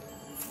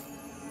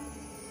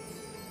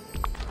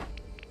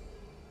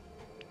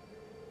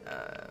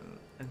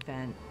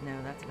 Event,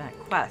 no, that's event.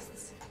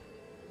 Quests.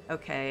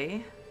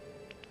 Okay.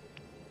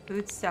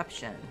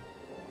 Foodception.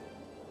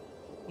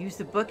 Use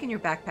the book in your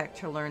backpack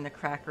to learn the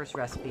crackers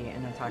recipe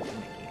and then talk to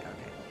Mickey.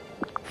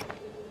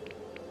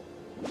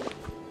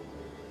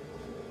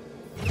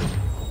 Okay.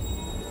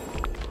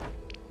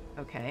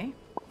 Okay.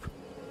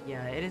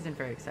 Yeah, it isn't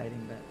very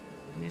exciting, but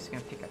I'm just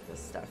gonna pick up this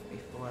stuff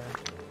before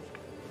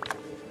I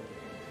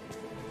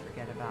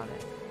forget about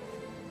it.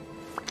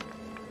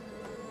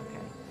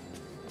 Okay.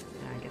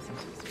 I guess I'm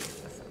supposed to pick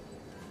this up.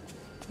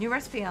 New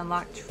recipe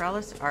unlocked,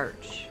 trellis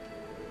arch.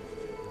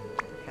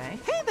 Okay.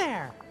 Hey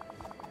there.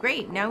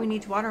 Great, now we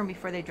need to water them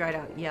before they dried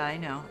out. Yeah, I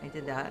know, I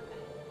did that.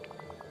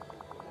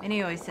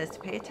 Minnie always says to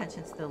pay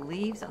attention to the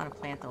leaves on a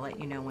plant to let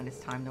you know when it's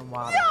time to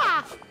water.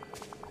 Yeah.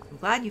 I'm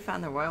glad you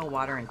found the royal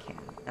watering can.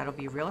 That'll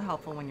be real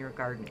helpful when you're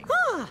gardening.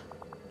 Huh.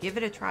 Give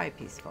it a try,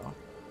 Peaceful.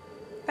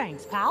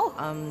 Thanks, pal.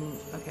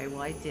 Okay,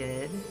 well I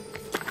did.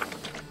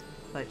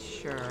 But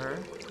sure.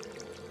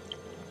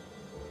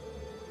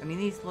 I mean,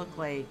 these look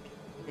like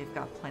they've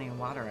got plenty of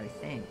water, I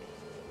think.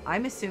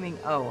 I'm assuming,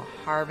 oh,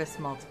 harvest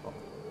multiple.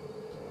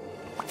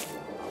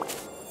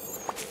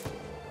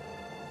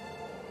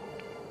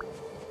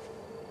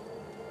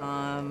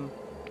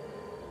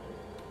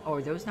 Oh,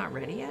 are those not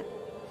ready yet?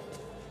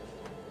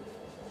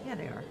 Yeah,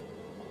 they are.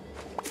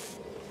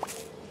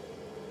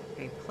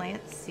 Okay,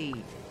 plant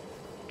seed.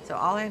 So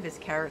all I have is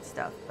carrot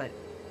stuff, but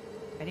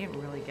I didn't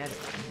really get it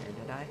from here,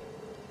 did I?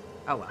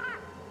 Oh well.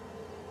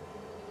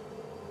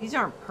 These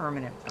aren't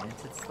permanent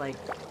plants. It's like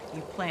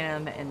you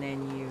plant them and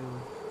then you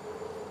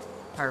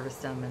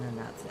harvest them and then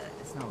that's it.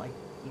 It's not like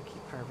you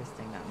keep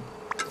harvesting them.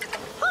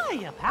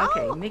 Hiya, pal.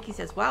 Okay, Mickey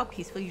says, wow,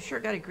 Peaceful, you sure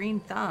got a green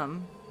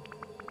thumb.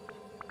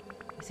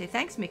 I say,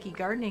 thanks, Mickey.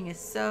 Gardening is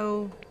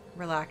so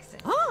relaxing.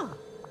 Huh.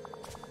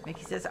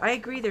 Mickey says, I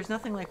agree. There's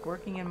nothing like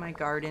working in my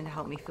garden to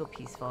help me feel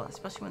peaceful,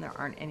 especially when there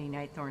aren't any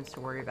night thorns to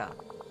worry about.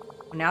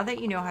 Well, now that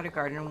you know how to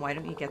garden, why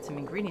don't you get some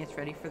ingredients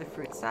ready for the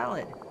fruit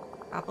salad?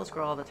 Apples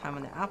grow all the time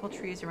on the apple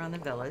trees around the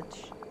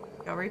village.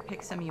 You already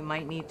picked some. You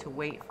might need to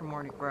wait for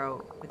more to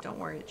grow, but don't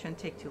worry, it shouldn't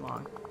take too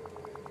long.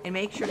 And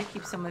make sure to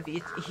keep some of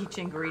each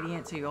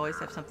ingredient so you always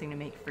have something to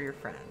make for your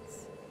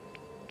friends.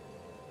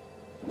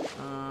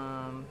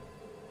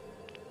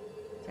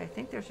 So I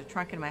think there's a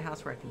trunk in my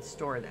house where I can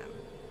store them.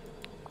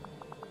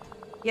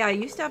 Yeah, I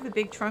used to have a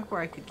big trunk where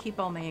I could keep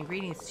all my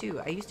ingredients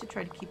too. I used to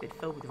try to keep it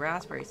filled with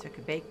raspberries so I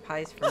could bake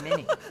pies for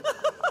Minnie.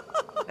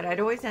 But I'd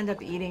always end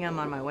up eating them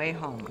on my way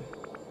home.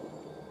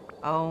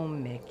 Oh,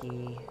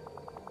 Mickey.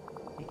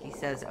 Mickey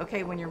says,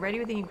 okay, when you're ready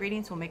with the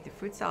ingredients, we'll make the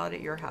fruit salad at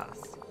your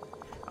house.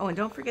 Oh, and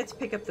don't forget to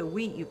pick up the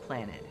wheat you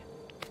planted.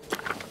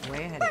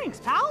 Way ahead.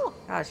 Thanks, pal.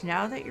 Gosh,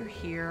 now that you're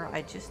here,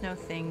 I just know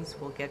things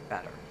will get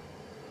better.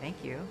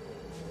 Thank you.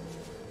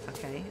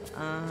 Okay,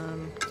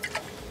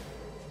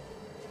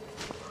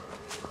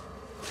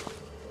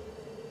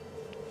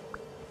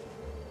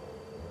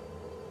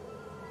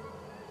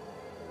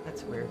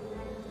 that's weird.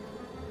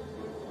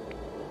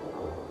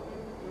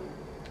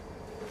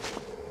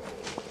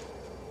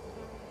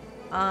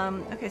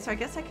 Okay, so I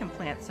guess I can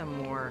plant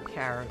some more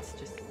carrots,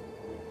 just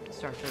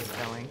start those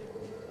going.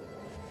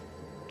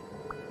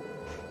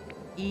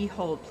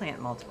 Hold plant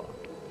multiple.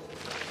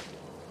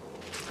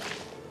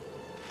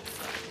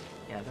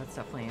 Yeah, that's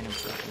definitely an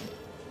improvement.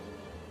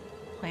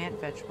 Plant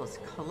vegetables,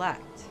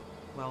 collect.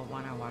 Well,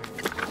 why not water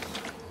these?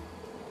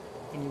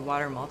 Can you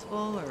water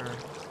multiple, or?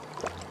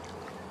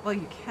 Well,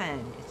 you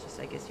can. It's just,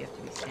 I guess you have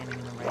to be standing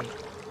in the right.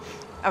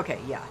 Okay,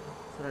 yeah.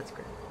 So that's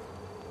great.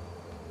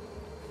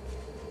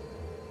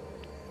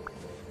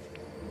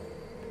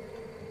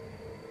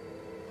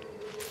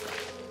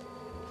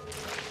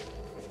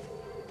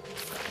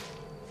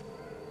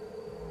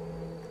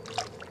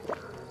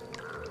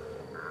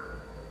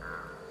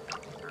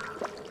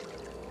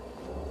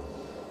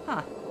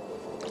 Huh.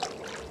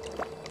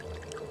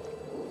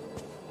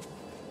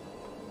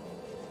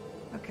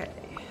 Okay.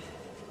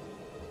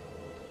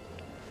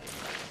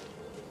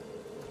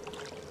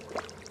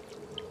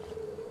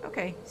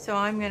 Okay, so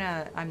I'm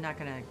not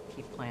gonna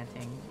keep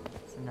planting.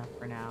 That's enough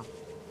for now.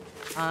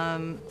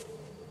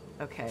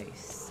 Okay,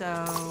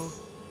 so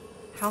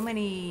how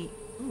many,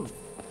 ooh,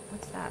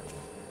 what's that?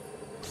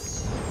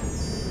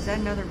 Is that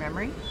another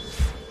memory?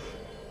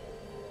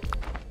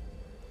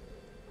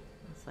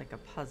 It's like a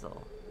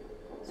puzzle.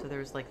 So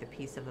there's like the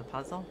piece of the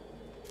puzzle?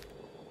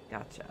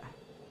 Gotcha.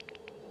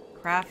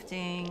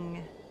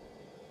 Crafting.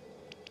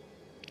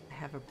 I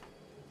have a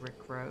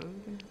brick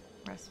road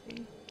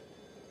recipe.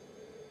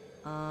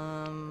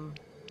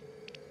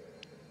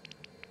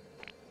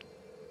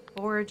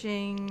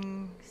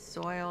 Foraging,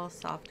 soil,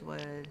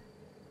 softwood,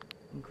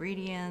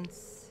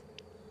 ingredients.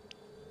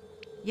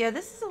 Yeah,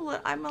 this is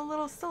I'm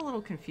still a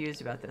little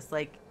confused about this.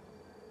 Like,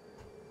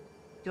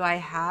 do I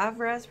have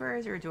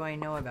raspberries or do I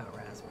know about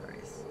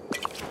raspberries?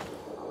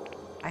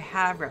 I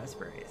have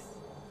raspberries.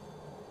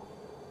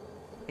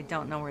 I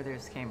don't know where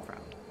those came from.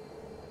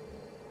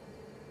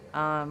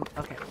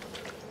 Okay.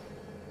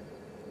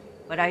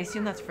 But I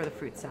assume that's for the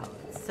fruit salad.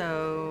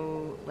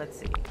 So, let's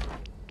see.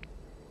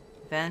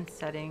 Event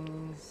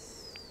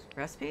settings,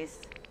 recipes,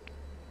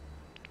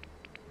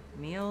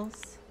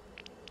 meals.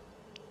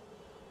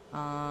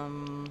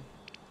 Well,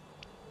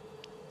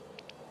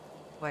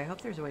 I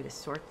hope there's a way to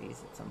sort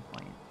these at some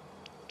point.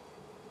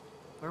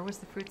 Where was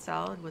the fruit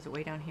salad? Was it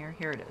way down here?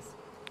 Here it is.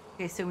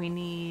 Okay, so we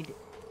need...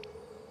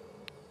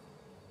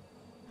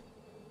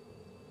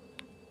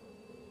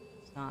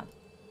 It's not...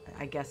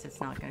 I guess it's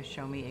not going to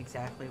show me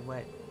exactly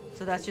what...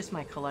 So that's just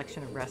my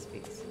collection of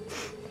recipes.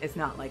 It's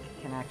not like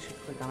I can actually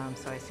click on them,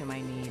 so I assume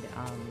I need,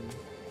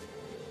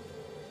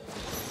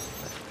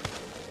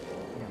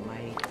 you know,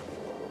 my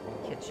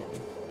kitchen.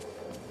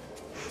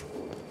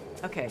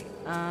 Okay,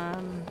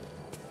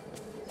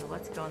 so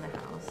let's go in the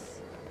house.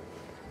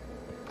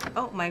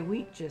 Oh, my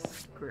wheat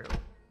just grew.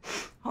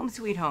 Home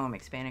sweet home.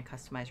 Expand and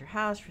customize your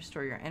house.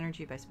 Restore your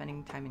energy by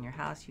spending time in your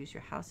house. Use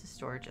your house as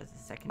storage as a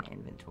second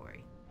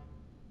inventory.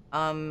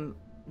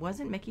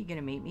 Wasn't Mickey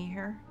gonna meet me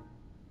here?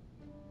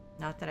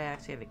 Not that I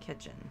actually have a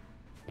kitchen.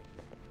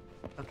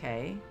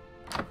 Okay.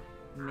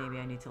 Maybe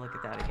I need to look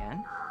at that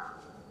again.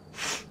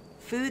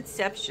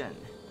 Foodception.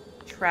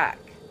 Track.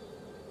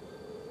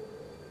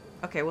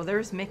 Okay, well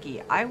there's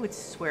Mickey. I would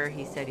swear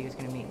he said he was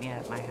going to meet me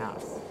at my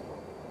house.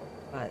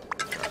 But...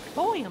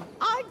 Boy, am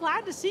I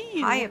glad to see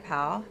you. Hiya,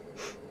 pal.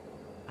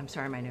 I'm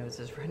sorry, my nose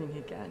is running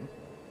again.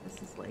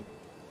 This is like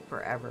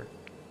forever.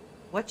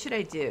 What should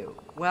I do?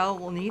 Well,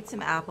 we'll need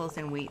some apples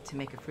and wheat to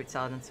make a fruit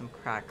salad and some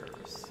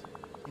crackers.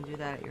 You can do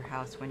that at your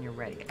house when you're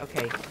ready.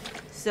 Okay,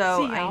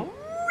 so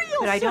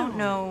but I don't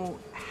know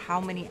how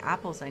many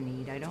apples I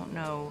need. I don't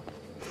know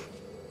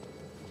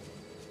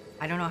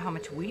how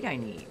much wheat I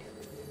need.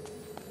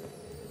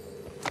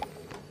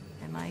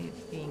 Am I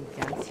being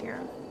dense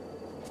here?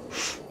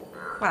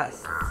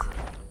 Quests.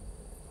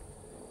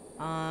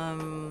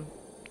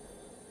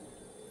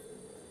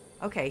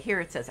 Okay,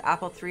 here it says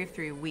apple 3 of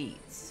 3 wheat.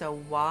 So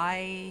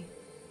why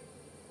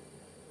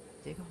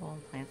dig a hole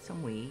and plant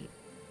some wheat?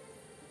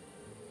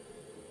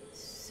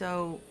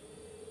 So,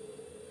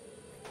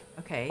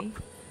 okay.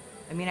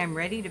 I mean, I'm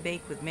ready to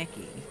bake with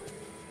Mickey.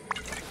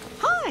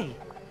 Hi!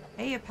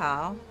 Hey,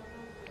 pal.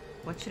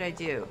 What should I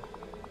do?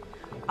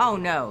 Oh,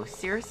 no.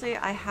 Seriously?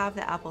 I have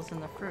the apples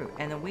and the fruit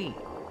and the wheat.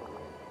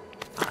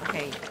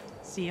 Okay.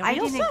 See you I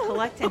real didn't soon.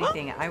 collect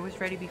anything. I was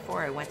ready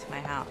before I went to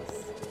my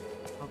house.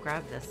 I'll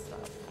grab this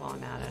stuff while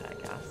I'm at it, I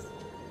guess.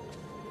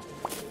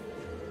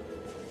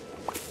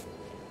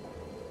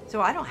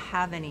 So I don't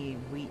have any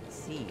wheat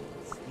seeds.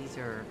 These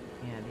are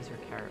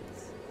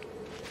carrots.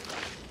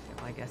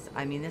 Well, I guess,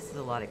 I mean, this is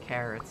a lot of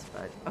carrots,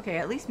 but... Okay,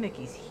 at least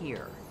Mickey's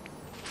here.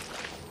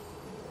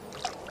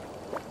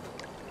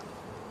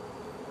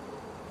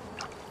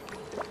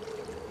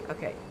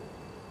 Okay.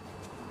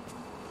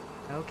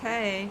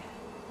 Okay.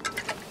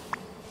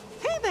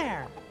 Hey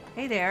there!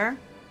 Hey there.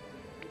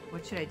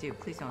 What should I do?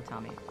 Please don't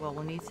tell me. Well,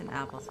 we'll need some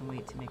apples and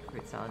wheat to make a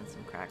fruit salad and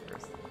some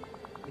crackers.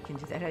 We can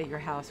do that at your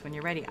house when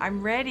you're ready.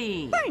 I'm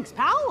ready! Thanks,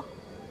 pal!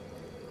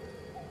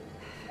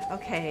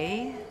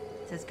 Okay.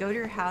 It says go to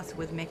your house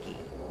with Mickey.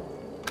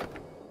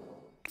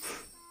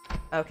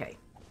 Okay.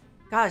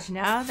 Gosh,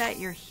 now that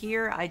you're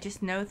here, I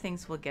just know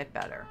things will get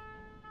better.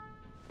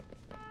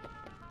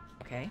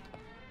 Okay.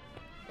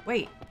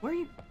 Wait, where are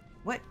you?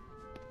 What?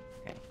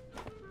 Okay.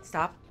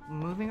 Stop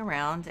moving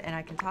around and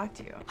I can talk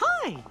to you.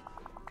 Hi!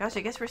 Gosh,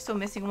 I guess we're still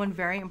missing one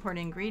very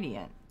important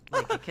ingredient.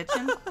 Like a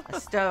kitchen? A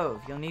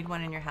stove. You'll need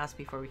one in your house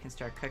before we can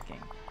start cooking.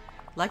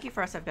 Lucky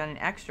for us, I've got an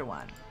extra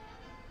one.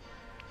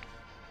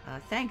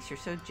 Thanks, you're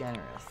so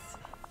generous.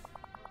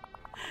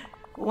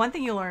 Well, one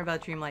thing you'll learn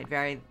about Dreamlight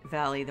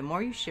Valley, the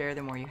more you share,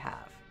 the more you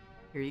have.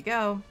 Here you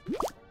go.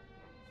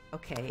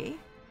 Okay.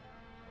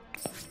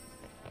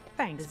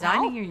 Thanks,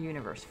 Designing pal. your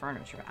universe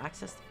furniture.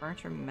 Access the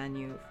furniture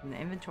menu from the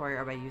inventory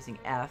or by using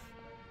F.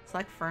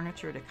 Select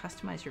furniture to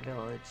customize your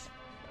village.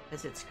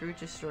 Visit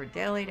Scrooge's store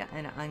daily to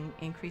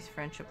increase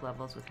friendship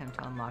levels with him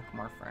to unlock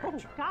more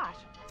furniture. Oh, gosh.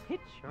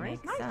 It sure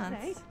Makes is nice sense.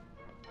 today.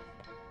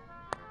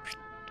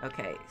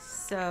 Okay,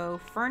 so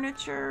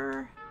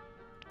furniture,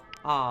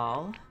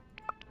 all.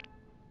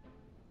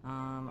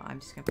 I'm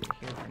just gonna put it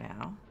here for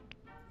now.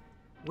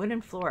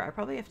 Wooden floor. I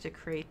probably have to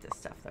create this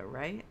stuff though,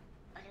 right?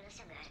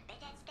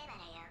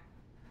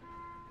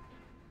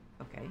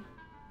 Okay.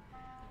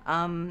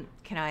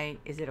 Can I,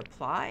 is it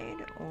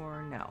applied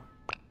or no?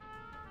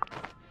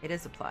 It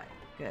is applied.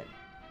 Good.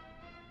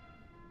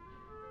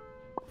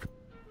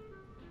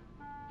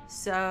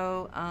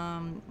 So,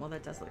 well,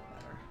 that does look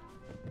better.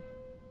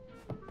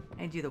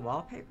 I do the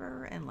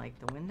wallpaper and like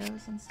the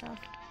windows and stuff.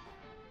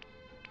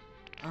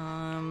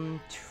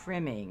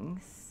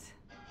 Trimmings.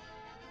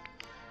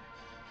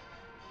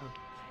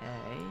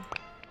 Okay.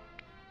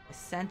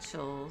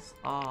 Essentials,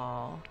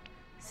 all.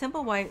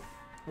 Simple white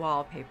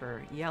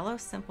wallpaper. Yellow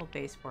simple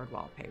baseboard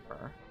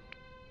wallpaper.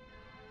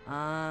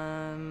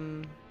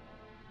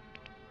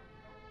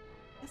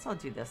 Guess I'll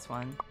do this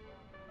one.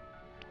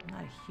 I'm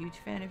not a huge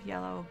fan of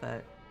yellow,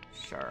 but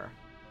sure.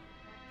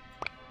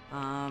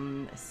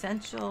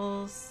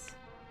 Essentials.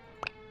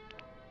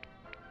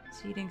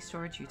 Seating,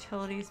 storage,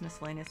 utilities,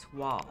 miscellaneous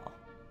wall.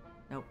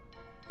 Nope.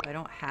 I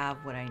don't have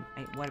what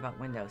what about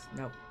windows?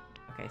 Nope.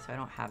 Okay, so I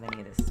don't have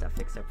any of this stuff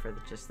except for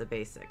just the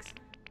basics.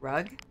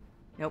 Rug?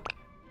 Nope.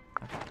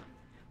 Okay.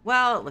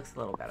 Well, it looks a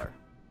little better.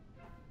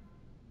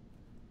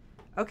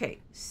 Okay,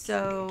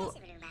 so...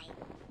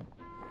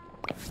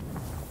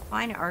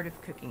 Fine art of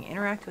cooking.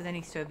 Interact with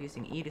any stove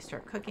using E to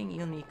start cooking.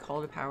 You'll need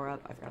coal to power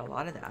up. I've got a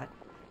lot of that.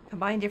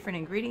 Combine different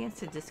ingredients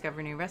to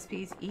discover new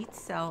recipes. Eat,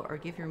 sell, or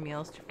give your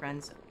meals to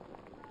friends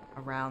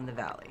around the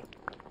valley.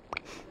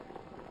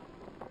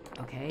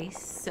 Okay,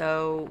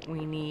 so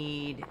we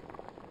need...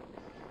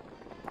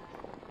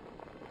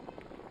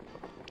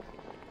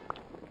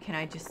 Can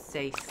I just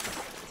say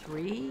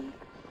 3?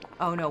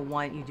 Oh no,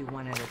 1. You do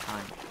 1 at a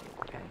time.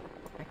 Okay,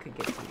 that could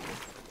get tedious.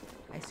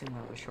 I assume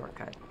that was a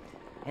shortcut.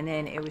 And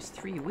then it was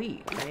 3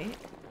 wheat, right?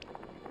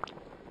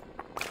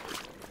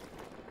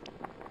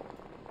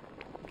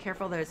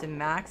 Careful, there's a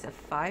max of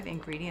 5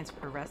 ingredients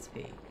per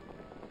recipe.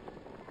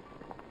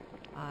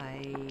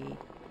 I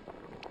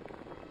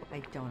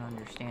don't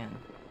understand.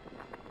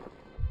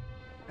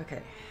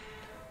 Okay.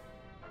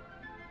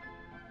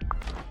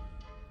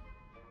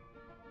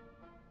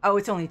 Oh,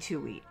 it's only 2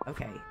 wheat.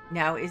 Okay.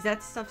 Now, is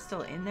that stuff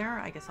still in there?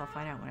 I guess I'll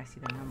find out when I see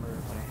the number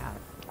of what I have.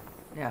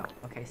 No.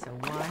 Okay, so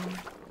 1,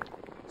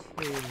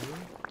 2,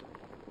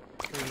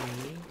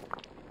 3,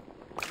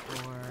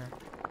 4,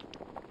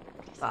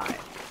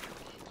 5.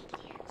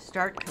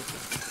 Start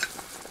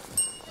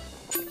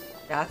cooking.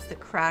 That's the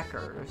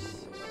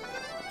crackers.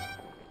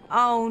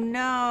 Oh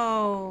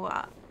no!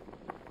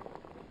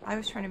 I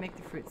was trying to make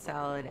the fruit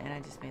salad and I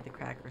just made the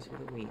crackers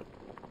with the wheat.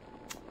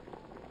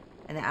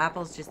 And the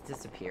apples just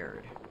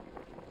disappeared.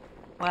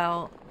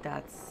 Well,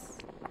 that's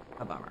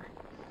a bummer.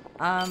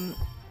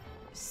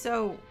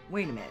 So,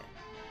 wait a minute.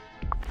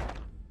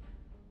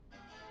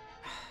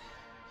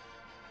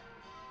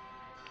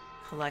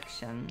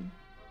 Collection.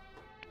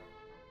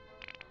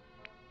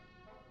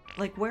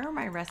 Like, where are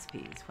my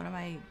recipes? What am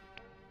I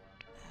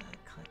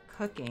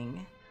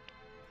cooking?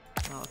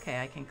 Well,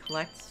 okay, I can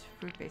collect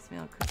fruit-based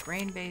meal, cook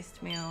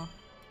grain-based meal,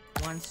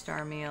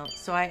 1-star meal.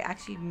 So I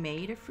actually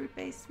made a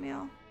fruit-based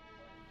meal?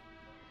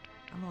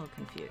 I'm a little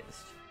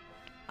confused.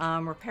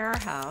 Repair a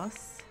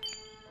house.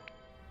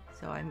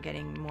 So I'm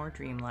getting more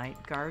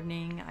Dreamlight.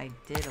 Gardening, I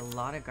did a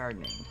lot of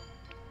gardening.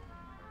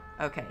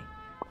 Okay.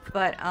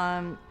 But,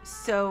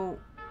 so...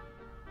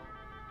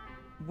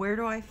 Where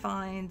do I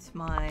find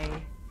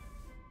my...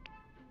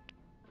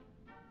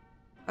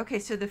 Okay,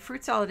 so the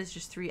fruit salad is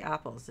just 3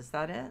 apples. Is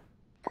that it?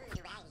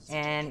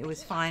 And it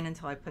was fine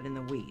until I put in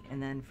the wheat. And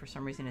then for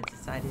some reason it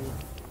decided...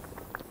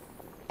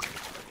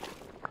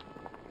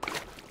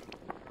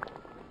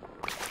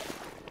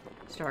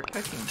 Start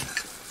cooking.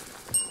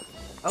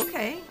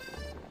 Okay.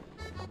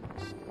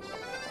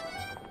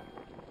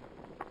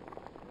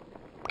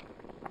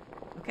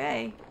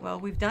 Okay. Well,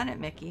 we've done it,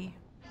 Mickey.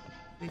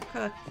 We've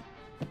cooked.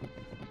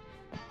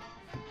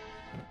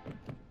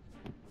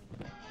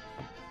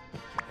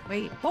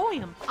 Wait. Boy,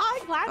 am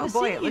I glad to see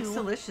you. Oh boy, it looks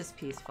delicious,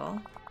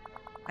 peaceful.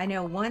 I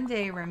know one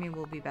day Remy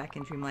will be back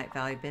in Dreamlight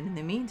Valley, but in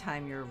the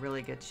meantime, you're a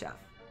really good chef.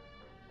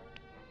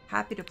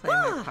 Happy to play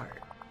my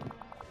part.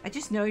 I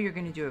just know you're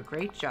going to do a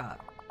great job.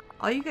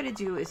 All you got to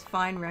do is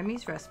find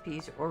Remy's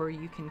recipes, or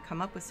you can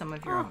come up with some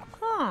of your own.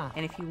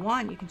 And if you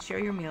want, you can share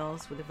your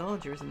meals with the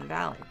villagers in the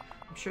valley.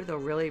 I'm sure they'll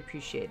really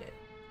appreciate it.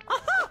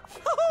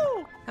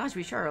 Gosh,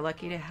 we sure are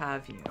lucky to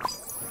have you.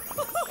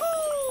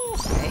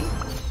 Okay.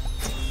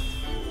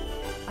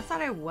 I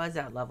thought I was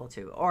at level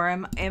 2. Or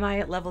am I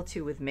at level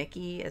 2 with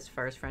Mickey as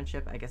far as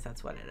friendship? I guess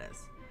that's what it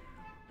is.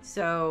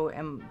 So,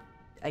 am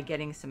I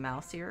getting some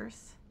mouse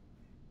ears?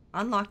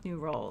 Unlock new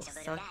roles.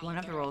 Select one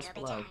of the roles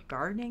below.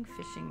 Gardening,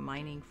 fishing,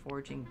 mining,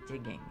 foraging,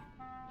 digging.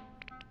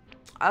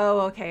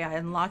 Oh, okay. I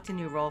unlocked a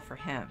new role for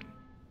him.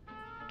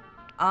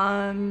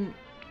 I'd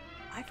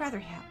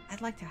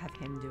like to have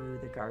him do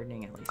the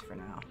gardening at least for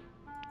now.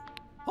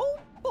 Oh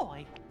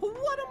boy,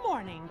 what a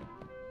morning.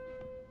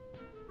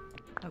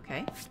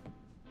 Okay.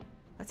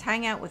 Let's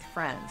hang out with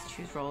friends.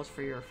 Choose roles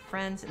for your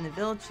friends in the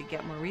village to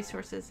get more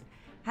resources.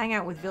 Hang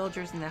out with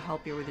villagers and they'll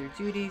help you with your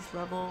duties.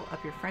 Level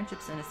up your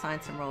friendships and assign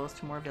some roles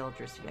to more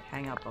villagers to get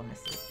hangout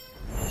bonuses.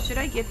 Should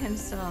I give him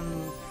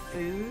some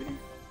food?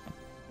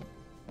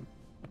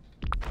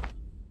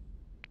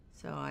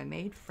 So I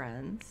made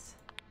friends.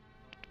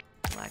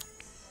 Collect.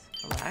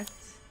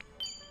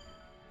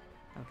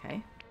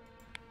 Okay.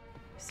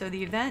 So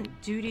the event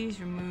duties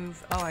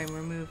remove... Oh, I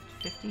removed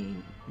 50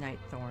 night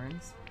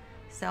thorns.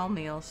 Sell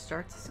meals.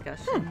 Start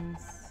discussions.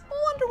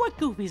 wonder what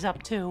Goofy's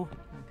up to.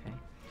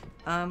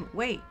 Okay.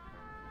 Wait.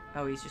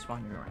 Oh, he's just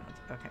wandering around.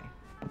 Okay.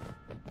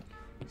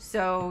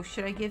 So,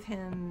 should I give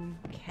him...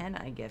 Can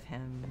I give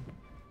him...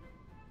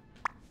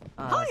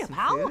 Hiya, some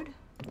pal. food?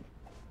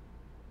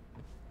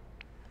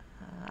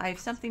 I have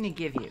something to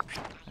give you.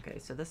 Okay,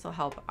 so this will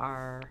help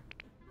our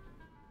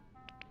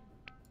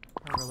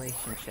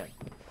relationship.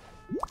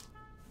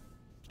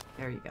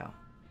 There you go.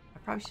 I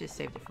probably should have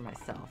saved it for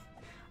myself.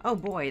 Oh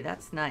boy,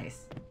 that's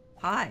nice.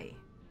 Hi.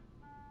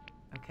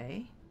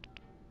 Okay.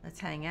 Let's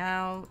hang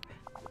out.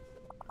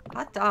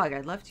 Hot dog.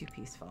 I'd love to.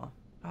 Peaceful.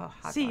 Oh,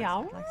 hot See dogs. ya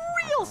I'd like some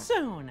hot real dogs.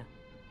 soon.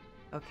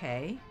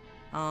 Okay.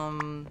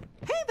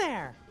 Hey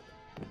there.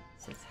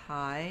 Says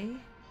hi.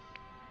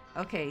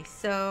 Okay,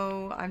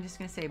 so I'm just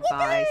gonna say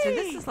bye. So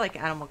this is like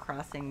Animal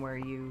Crossing where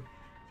you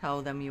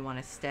tell them you want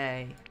to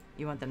stay.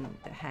 You want them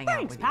to hang out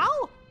Thanks, with pal.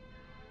 you.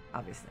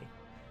 Obviously.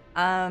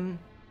 Okay.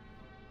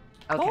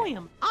 Boy,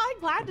 am I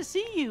glad to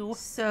see you.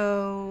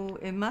 So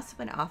it must have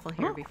been awful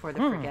here before the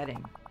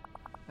forgetting.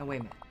 Oh,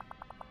 wait a minute.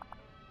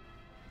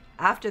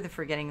 After the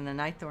forgetting and the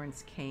night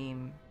thorns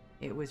came,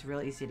 it was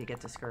real easy to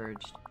get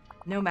discouraged.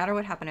 No matter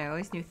what happened, I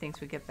always knew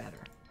things would get better.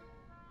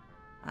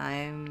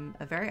 I'm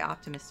a very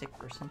optimistic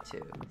person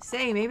too.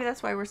 Say, maybe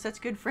that's why we're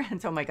such good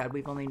friends. Oh my god,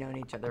 we've only known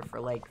each other for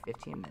like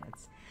 15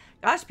 minutes.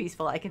 Gosh,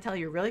 Peaceful, I can tell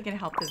you're really going to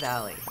help the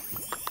valley.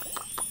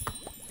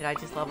 Did I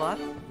just level up?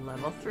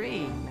 Level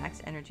 3.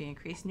 Max energy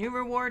increase. New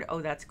reward.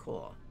 Oh, that's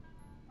cool.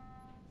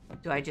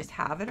 Do I just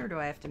have it or do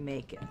I have to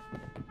make it?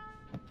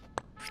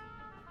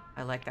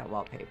 I like that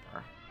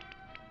wallpaper.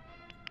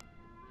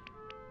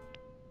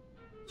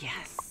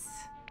 Yes.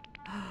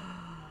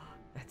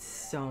 That's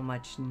so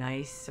much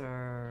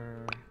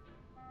nicer.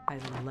 I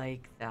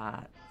like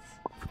that.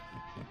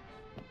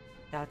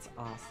 That's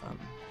awesome.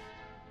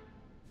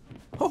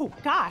 Oh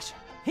gosh,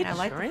 it And I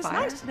like sure the is fire.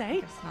 nice today.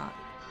 It's not.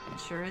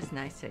 It sure is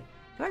nice today.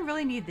 Do I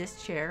really need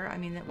this chair? I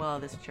mean, well,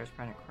 this chair's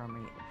probably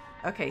chromey.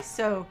 Okay,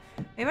 so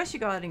maybe I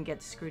should go out and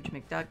get Scrooge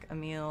McDuck a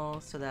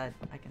meal so that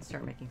I can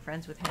start making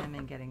friends with him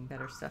and getting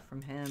better stuff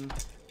from him.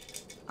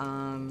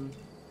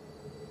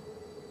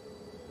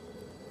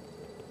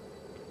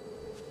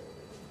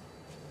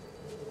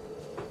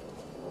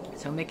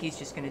 So Mickey's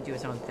just gonna do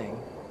his own thing.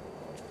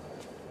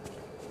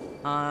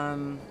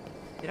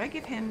 Did I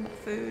give him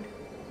food?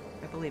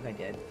 I believe I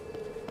did.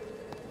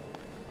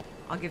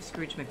 I'll give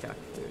Scrooge McDuck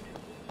food.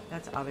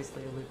 That's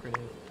obviously a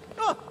lucrative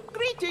Oh,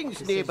 greetings,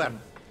 decision. neighbor.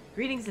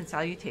 Greetings and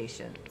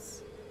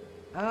salutations.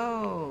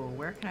 Oh,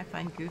 where can I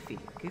find Goofy?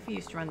 Goofy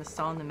used to run the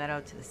stall in the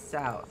meadow to the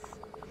south.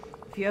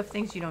 If you have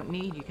things you don't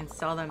need, you can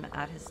sell them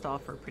at his stall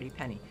for a pretty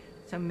penny.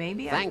 So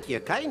maybe Thank you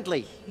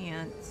kindly. I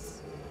can't...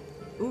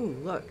 Ooh,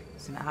 look,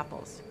 some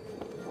apples.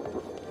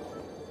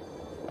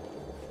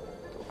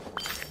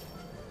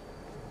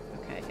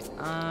 Okay,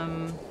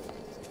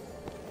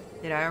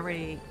 did I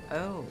already...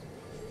 Oh.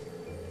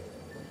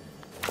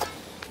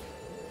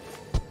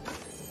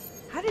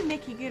 How did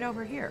Mickey get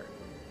over here?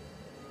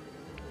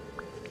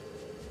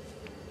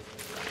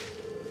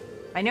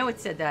 I know it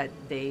said that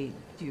they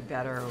do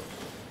better,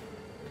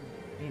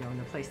 you know, in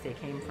the place they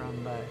came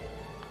from, but...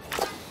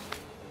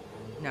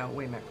 No,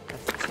 wait a minute.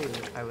 That's 2.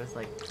 I was,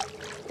 like,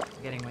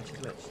 forgetting which is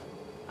which.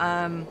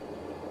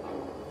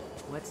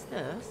 What's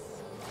this?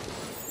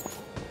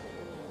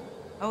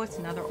 Oh, it's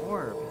another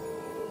orb.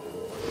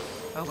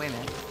 Oh, wait a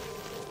minute.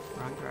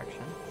 Wrong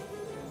direction.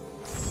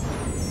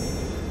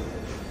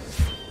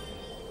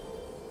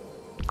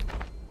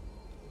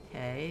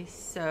 Okay,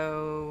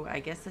 so I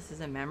guess this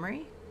is a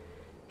memory.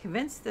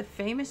 Convince the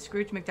famous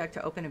Scrooge McDuck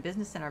to open a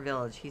business in our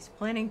village. He's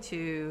planning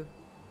to...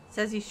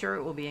 Says he's sure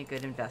it will be a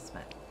good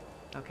investment.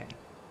 Okay,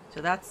 so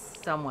that's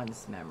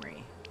someone's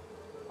memory.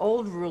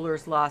 Old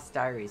Ruler's Lost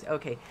Diaries.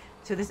 Okay,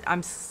 so this...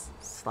 I'm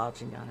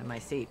slouching down in my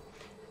seat.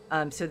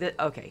 So that...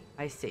 Okay,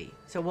 I see.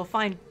 So we'll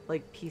find,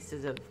 like,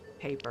 pieces of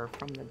paper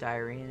from the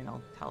diary and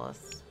it'll tell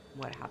us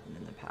what happened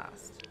in the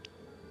past.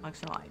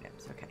 Functional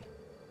items, okay.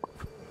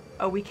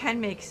 Oh, we can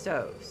make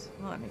stoves.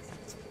 Well, that makes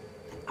sense.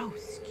 Oh,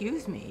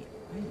 excuse me.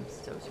 I'm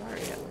so sorry,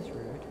 that was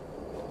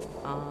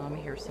rude.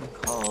 Here's some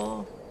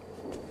coal.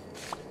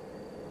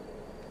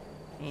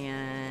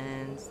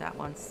 And that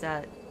one's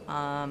set.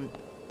 I'm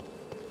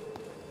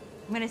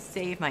gonna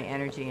save my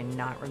energy and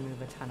not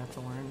remove a ton of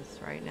thorns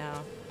right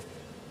now.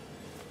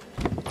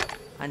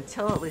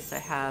 Until at least I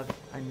have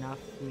enough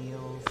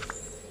meals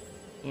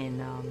in,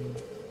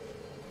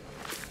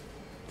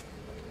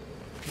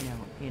 you know,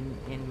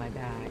 in my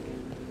bag.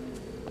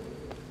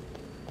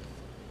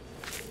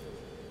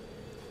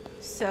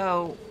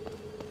 So,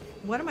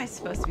 what am I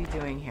supposed to be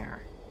doing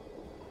here?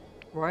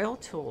 Royal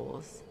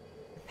tools.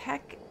 The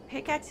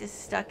pickaxe is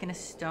stuck in a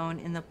stone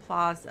in the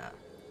plaza.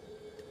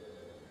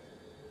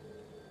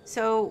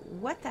 So,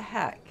 what the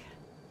heck?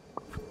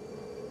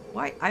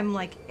 Why? I'm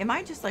like, am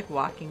I just like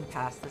walking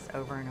past this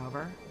over and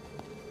over?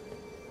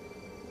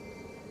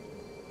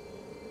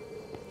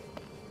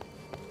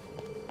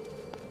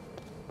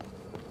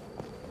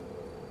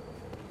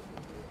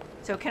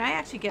 So, can I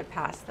actually get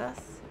past this?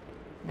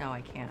 No,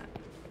 I can't.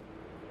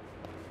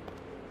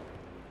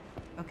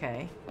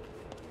 Okay.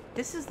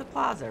 this is the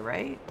plaza,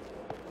 right?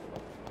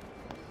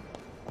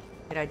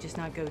 Did I just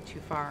not go too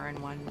far in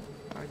one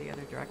or the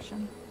other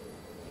direction?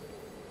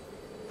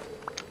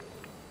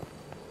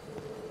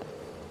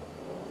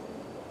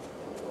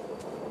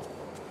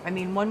 I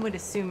mean, one would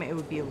assume it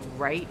would be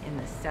right in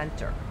the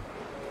center.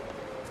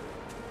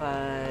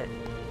 But...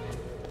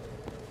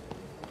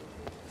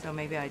 So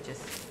maybe I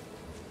just...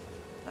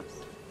 Oops.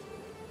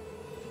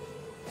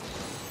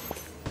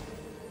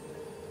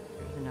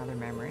 There's another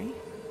memory.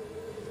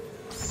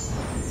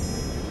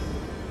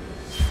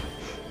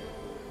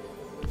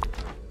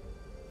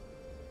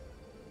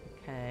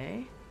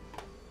 Okay.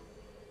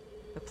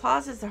 The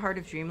plaza is the heart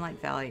of Dreamlight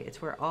Valley.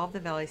 It's where all of the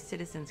valley's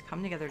citizens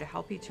come together to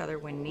help each other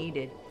when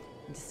needed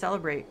and to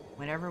celebrate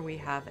whenever we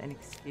have an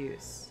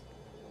excuse.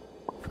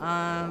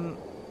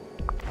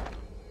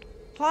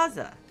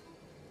 Plaza.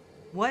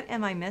 What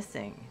am I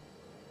missing?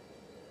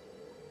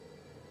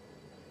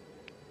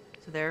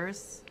 So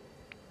there's...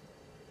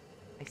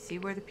 I see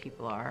where the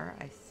people are.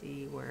 I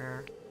see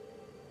where...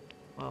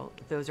 Well,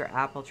 those are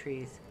apple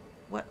trees.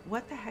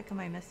 What the heck am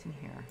I missing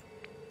here?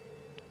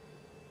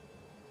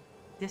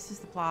 This is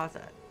the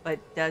plaza. But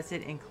does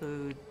it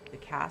include the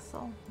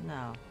castle?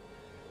 No.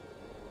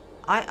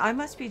 I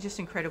must be just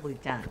incredibly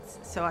dense.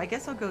 So I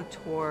guess I'll go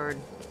toward...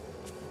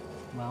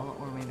 Well,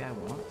 or maybe I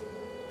won't.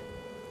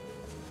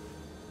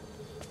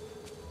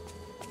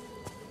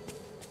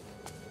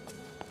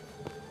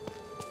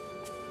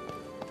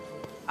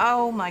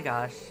 Oh my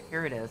gosh,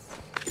 here it is.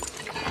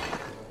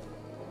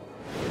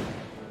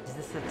 Is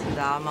this a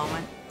ta-da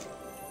moment?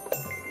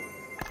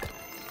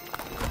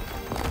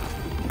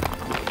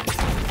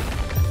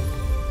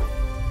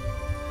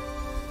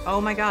 Oh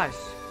my gosh,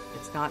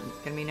 it's not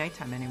gonna be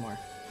nighttime anymore.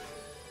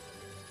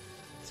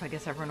 So I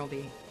guess everyone will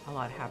be a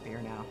lot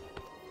happier now.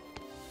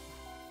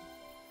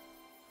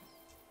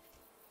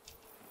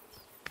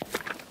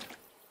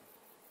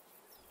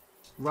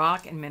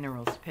 Rock and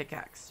minerals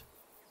pickaxe.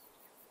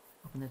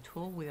 Open the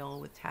tool wheel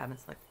with tab and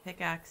select the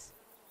pickaxe.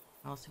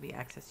 Can also be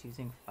accessed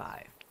using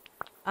 5.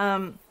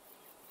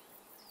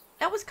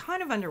 That was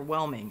kind of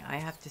underwhelming, I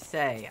have to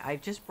say. I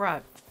just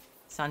brought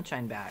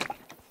Sunshine back.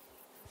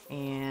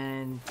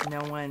 And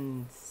no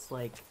one's,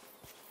 like,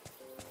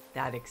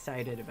 that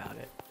excited about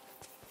it.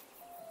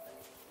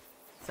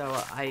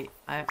 So I'm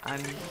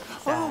sad.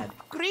 Oh,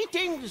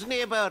 greetings,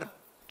 neighbor.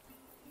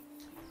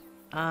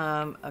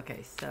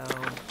 Okay, so...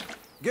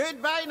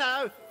 Goodbye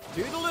now.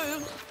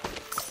 Toodaloo.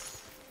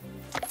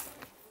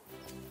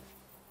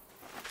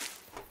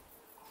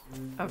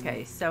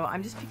 Okay, so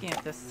I'm just picking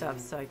up this stuff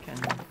so I can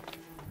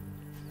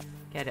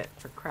get it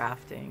for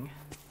crafting.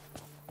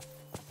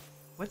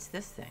 What's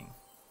this thing?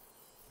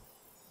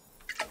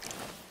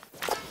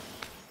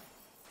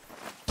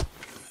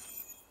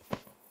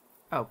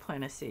 Oh,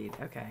 plant a seed.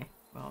 Okay.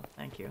 Well,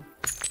 thank you.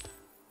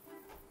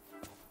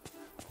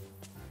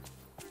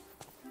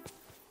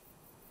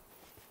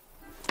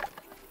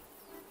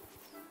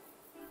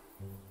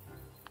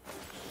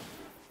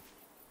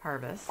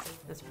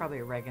 Harvest. That's probably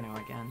oregano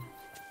again.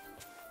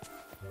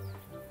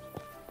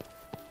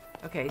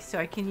 Okay, so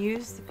I can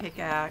use the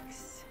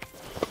pickaxe.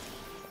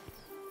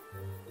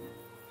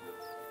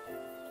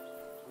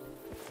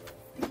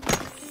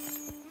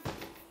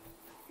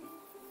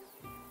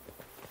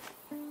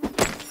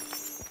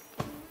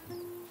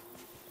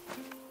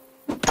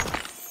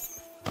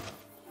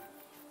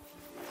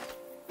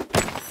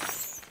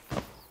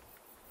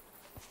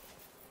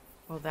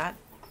 Well, that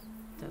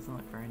doesn't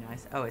look very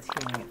nice. Oh, it's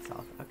healing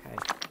itself. Okay.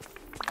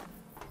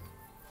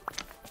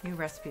 New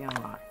recipe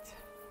unlocked.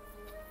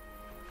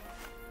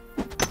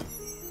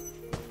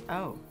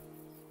 Oh,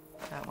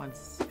 that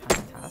one's kind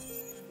of tough.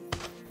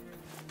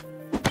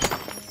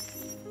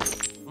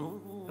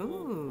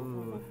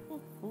 Ooh,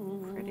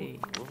 pretty.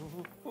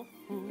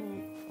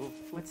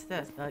 What's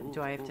this?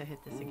 Do I have to hit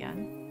this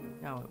again?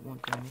 No, it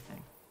won't do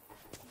anything.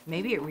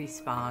 Maybe it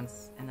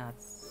respawns, and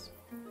that's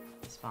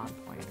the spawn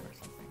point or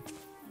something.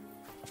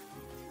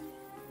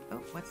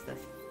 Oh, what's this?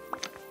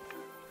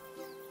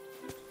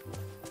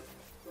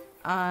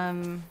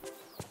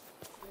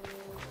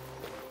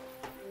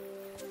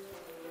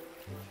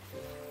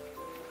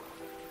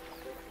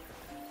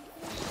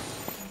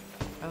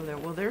 Oh,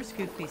 well, there's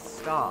Goofy's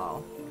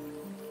stall.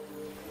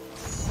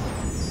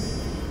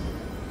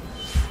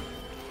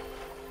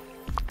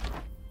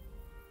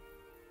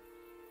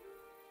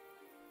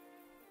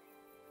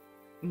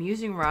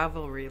 Amusing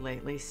rivalry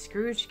lately.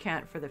 Scrooge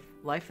can't for the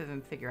life of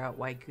him figure out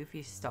why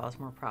Goofy's stall is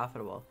more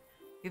profitable.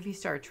 Goofy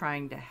started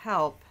trying to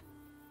help,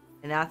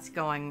 and that's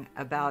going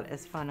about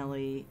as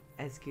funnily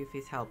as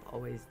Goofy's help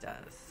always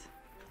does.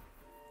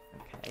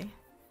 Okay.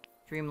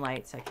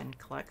 Dreamlight, so I can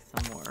collect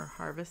some more.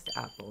 Harvest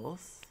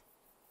apples.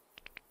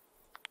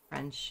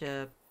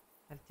 Friendship.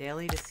 Have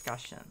daily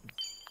discussions.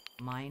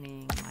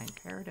 Mining. Mine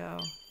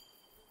peridot.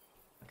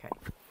 Okay.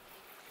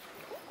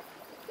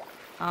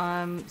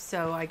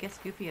 So I guess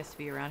Goofy has to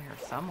be around here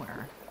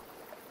somewhere.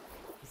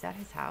 Is that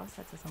his house?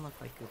 That doesn't look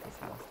like Goofy's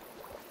house.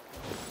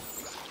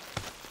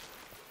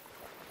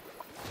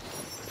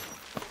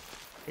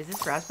 Is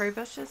this raspberry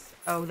bushes?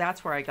 Oh,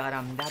 that's where I got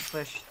them. That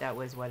bush, that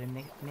was what, in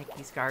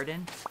Mickey's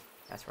garden?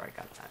 That's where I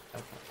got that.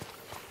 Okay.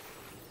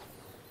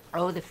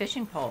 Oh, the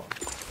fishing pole.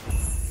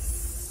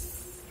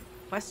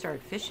 Quest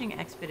start, fishing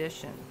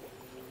expedition.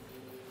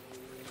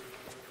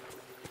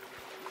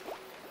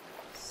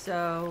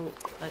 So,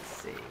 let's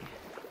see.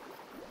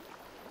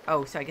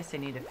 Oh, so I guess I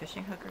need a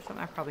fishing hook or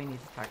something. I probably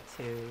need to talk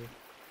to...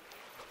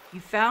 You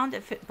found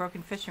a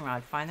broken fishing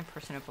rod. Find the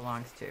person it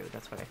belongs to.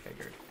 That's what I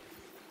figured.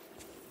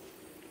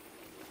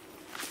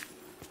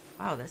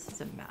 Wow, this is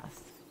a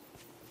mess.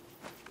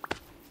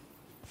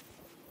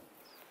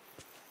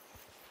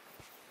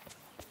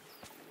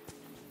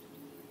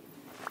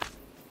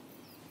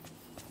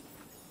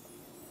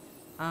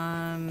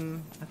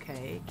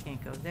 Okay,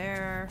 can't go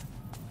there.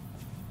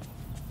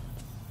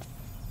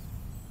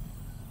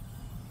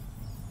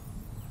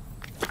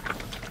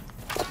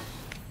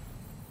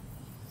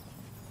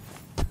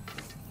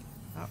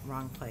 Oh,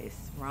 wrong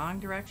place. Wrong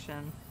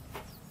direction.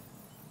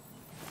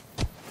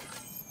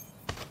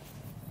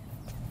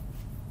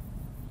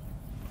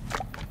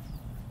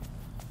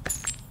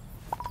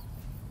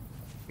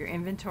 Your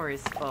inventory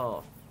is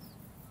full.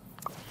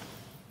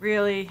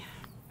 Really?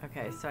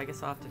 Okay, so I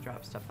guess I'll have to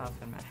drop stuff off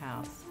in my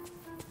house.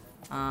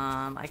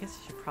 I guess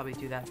I should probably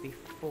do that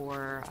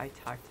before I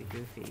talk to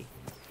Goofy,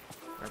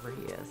 wherever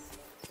he is.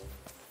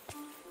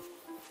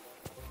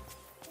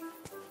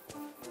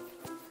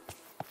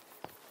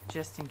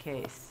 Just in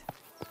case.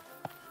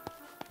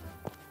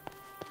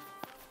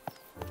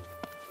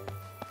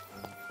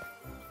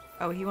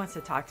 Oh, he wants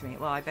to talk to me.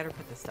 Well, I better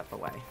put this stuff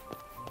away.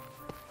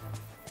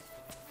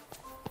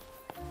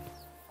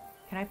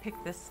 Can I pick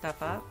this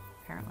stuff up?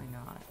 Apparently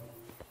not.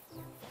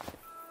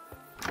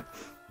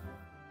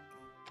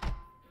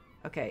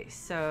 Okay,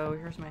 so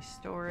here's my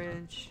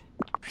storage.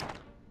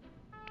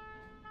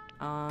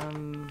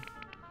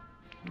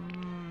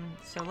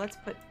 So let's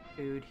put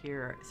food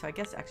here. So I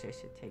guess actually I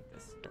should take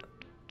this stuff.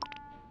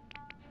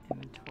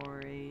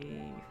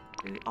 Inventory.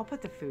 Food. I'll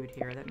put the food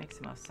here. That makes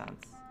the most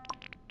sense.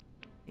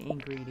 The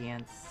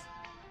ingredients,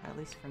 at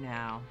least for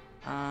now.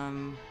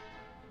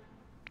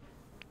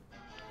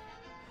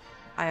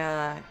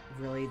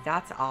 Really,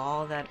 that's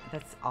all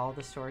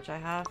the storage I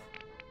have.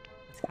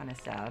 It's kind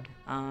of sad.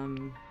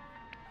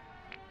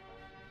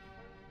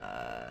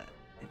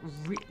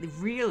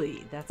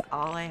 Really, that's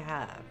all I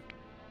have.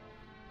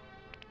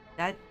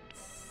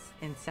 That's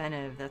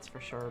incentive, that's for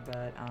sure,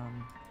 but,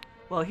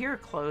 well, here are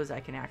clothes I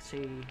can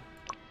actually,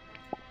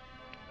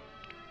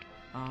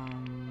 I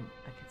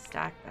can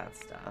stack that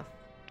stuff.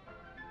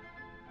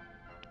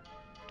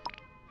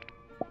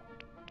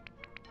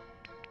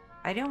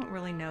 I don't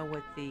really know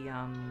what the,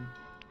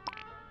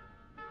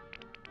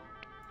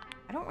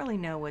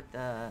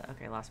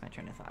 okay, I lost my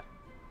train of thought.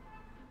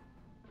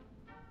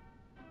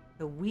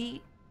 The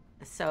wheat,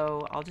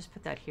 so I'll just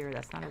put that here.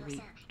 That's not a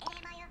wheat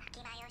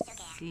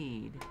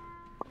seed.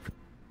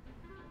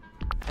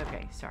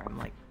 Okay, sorry, I'm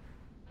like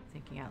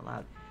thinking out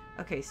loud.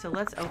 Okay, so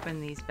let's open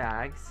these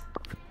bags.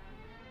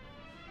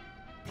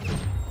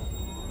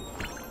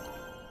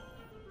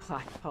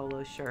 Black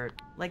polo shirt.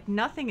 Like,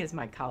 nothing is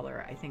my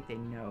color. I think they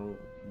know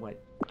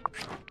what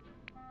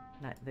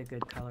the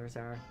good colors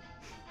are.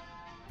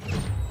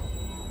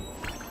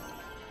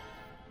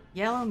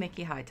 Yellow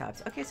Mickey high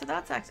tops. Okay, so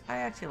that's I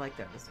actually like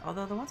those.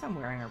 Although the ones I'm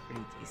wearing are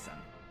pretty decent.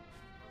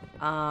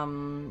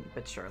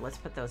 But sure, let's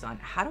put those on.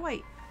 How do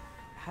I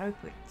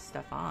put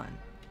stuff on?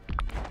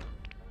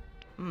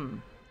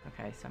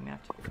 Okay, so I'm gonna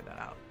have to figure that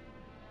out.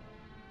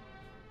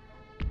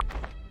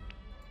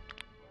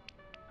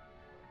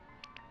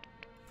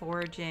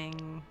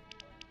 Foraging.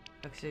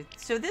 Okay,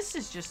 so this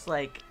is just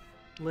like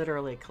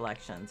literally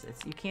collections.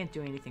 You can't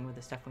do anything with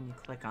the stuff when you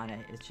click on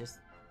it. It's just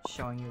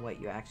showing you what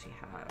you actually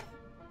have.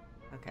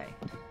 Okay.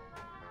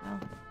 Well.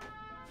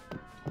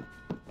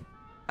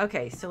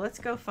 Okay, so let's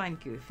go find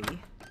Goofy.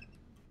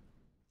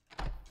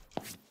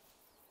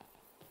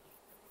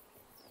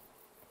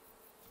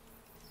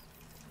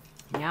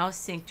 Now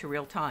synced to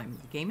real time.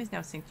 The game is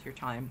now synced to your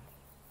time.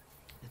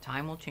 The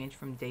time will change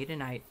from day to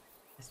night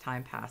as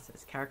time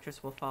passes.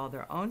 Characters will follow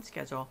their own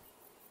schedule,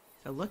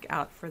 so look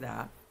out for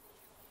that.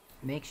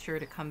 Make sure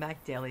to come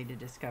back daily to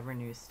discover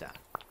new stuff.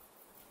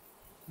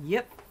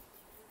 Yep.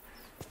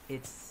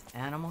 It's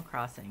Animal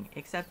Crossing,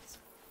 except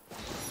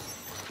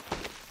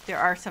there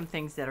are some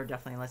things that are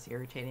definitely less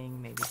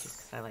irritating. Maybe just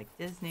because I like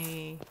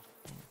Disney.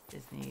 And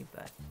it's Disney,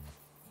 but...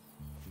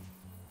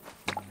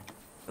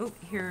 Oh,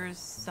 here's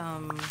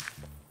some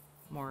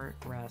more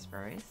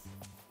raspberries.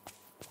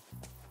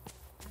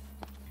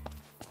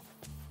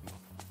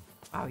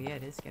 Oh, yeah,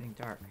 it is getting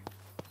dark.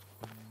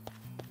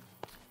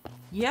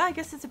 Yeah, I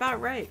guess it's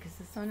about right, because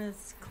the sun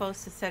is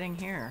close to setting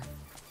here.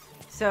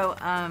 So,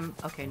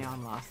 okay, now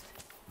I'm lost.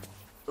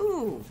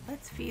 Ooh,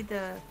 let's feed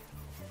the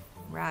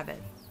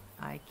rabbit.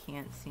 I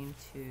can't seem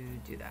to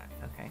do that.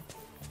 Okay.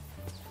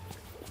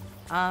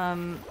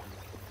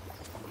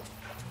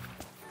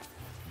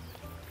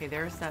 Okay,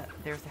 there's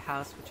the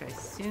house, which I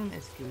assume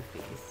is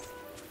Goofy's.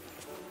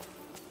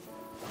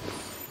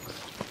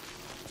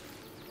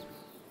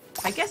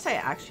 I guess I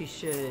actually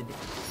should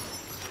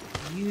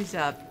use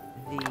up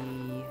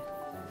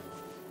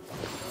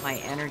my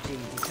energy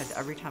because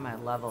every time I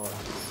level,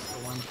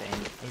 for one thing,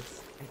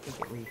 I think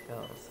it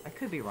refills. I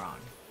could be wrong,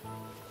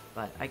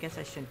 but I guess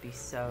I shouldn't be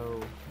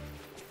so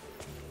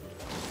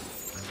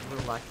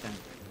reluctant.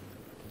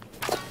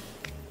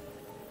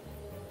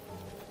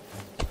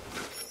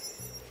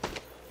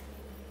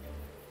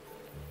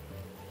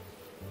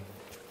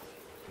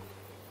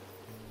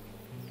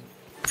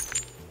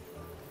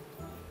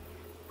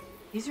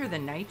 These are the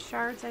night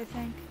shards, I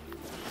think.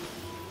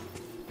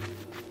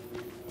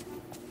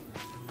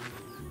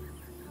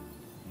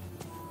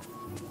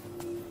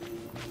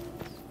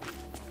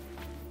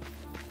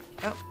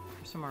 Oh,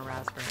 there's some more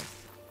raspberries.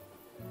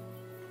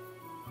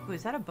 Ooh,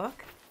 is that a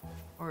book?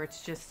 Or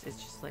it's just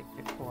like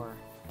decor.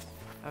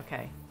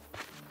 Okay.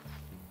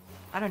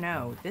 I don't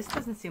know. This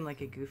doesn't seem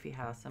like a Goofy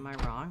house. Am I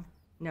wrong?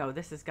 No,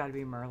 this has got to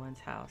be Merlin's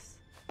house.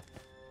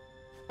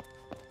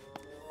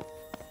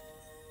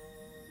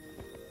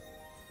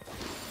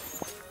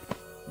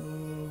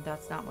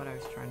 That's not what I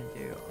was trying to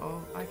do.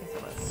 Oh, I guess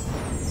it was.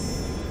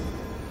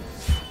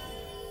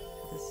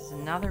 This is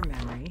another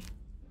memory.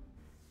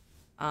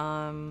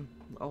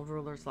 Old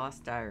Ruler's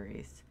Lost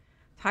Diaries.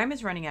 Time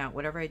is running out.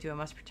 Whatever I do, I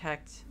must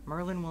protect.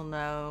 Merlin will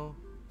know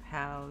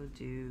how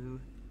to...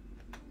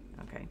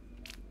 Okay.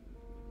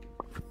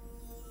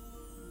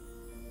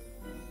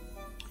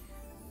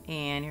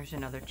 And here's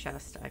another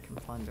chest I can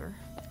plunder.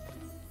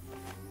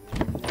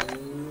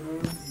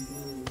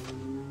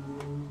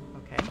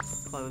 Okay,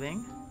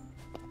 clothing.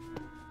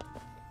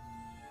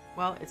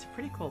 Well, it's a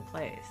pretty cool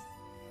place.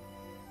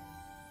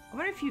 I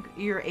wonder if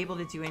you're able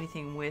to do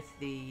anything with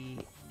the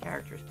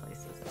characters'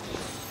 places.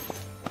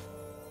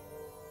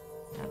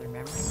 Another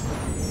memory.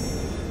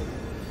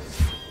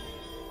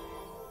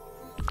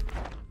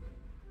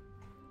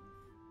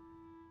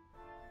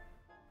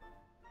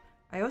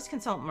 I always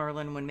consult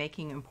Merlin when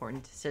making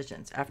important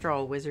decisions. After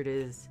all, Wizard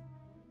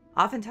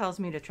often tells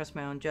me to trust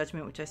my own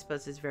judgment, which I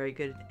suppose is very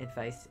good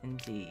advice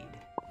indeed.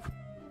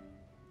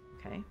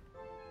 Okay.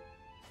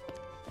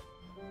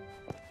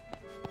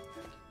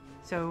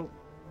 So,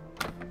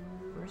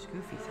 where's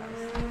Goofy's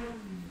house?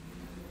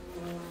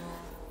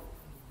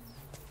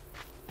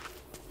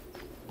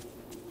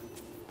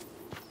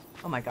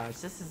 Oh my gosh,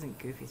 this isn't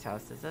Goofy's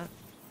house, is it?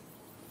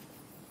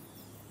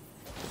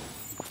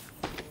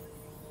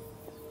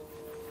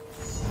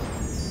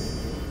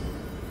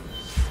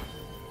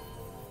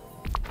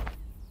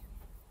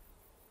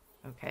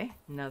 Okay,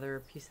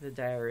 another piece of the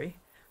diary.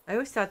 I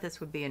always thought this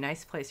would be a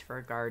nice place for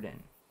a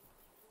garden.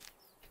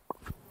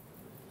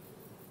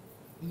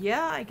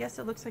 Yeah, I guess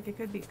it looks like it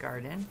could be a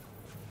garden.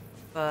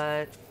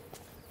 But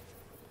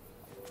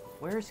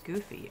where's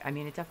Goofy? I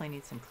mean, it definitely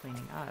needs some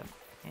cleaning up.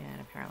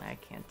 And apparently I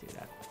can't do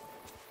that.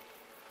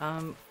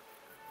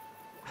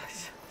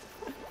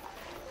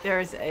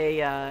 There's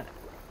a,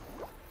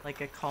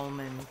 like a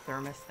Coleman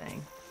thermos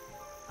thing.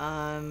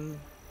 Oh,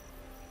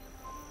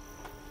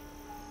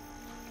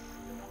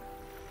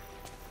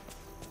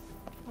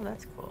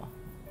 that's cool.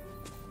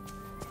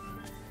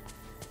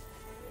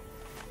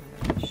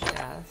 Another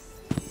chest.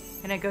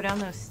 Can I go down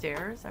those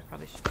stairs? I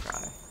probably should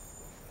try.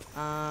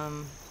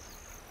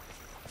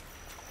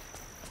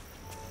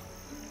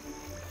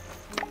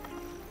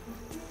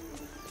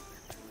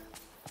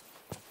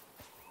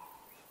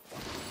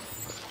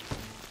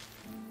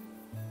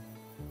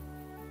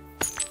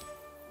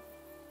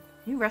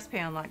 New recipe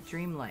unlocked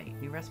Dreamlight.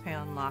 New recipe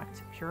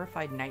unlocked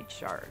Purified Night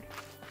Shard.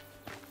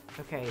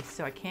 Okay,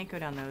 so I can't go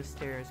down those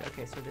stairs.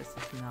 Okay, so this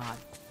is not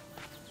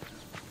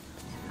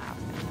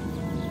happening.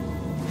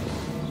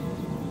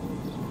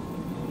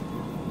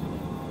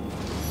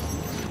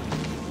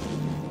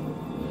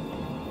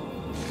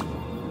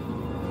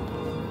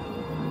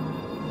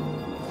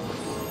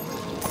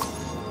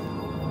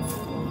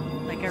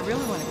 Like, I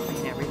really want to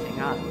clean everything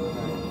up, but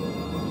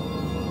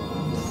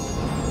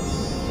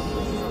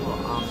this is a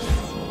little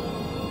ominous.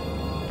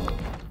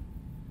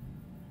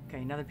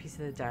 Okay, another piece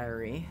of the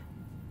diary.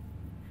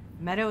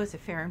 Meadow is a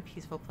fair and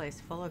peaceful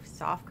place full of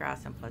soft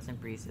grass and pleasant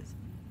breezes.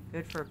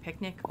 Good for a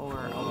picnic or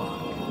a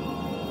walk.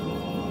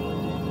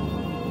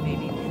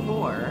 Maybe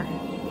 4.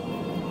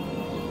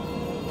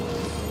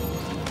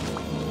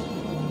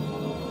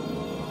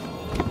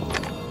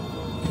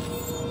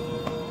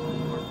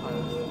 More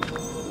clothes.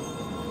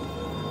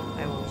 I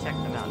will check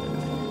them out in a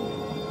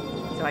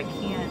minute. So I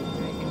can't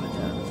do anything with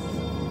those.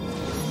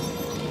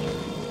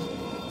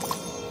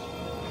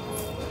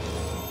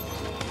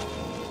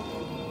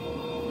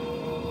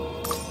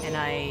 And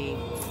I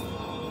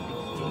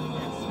hate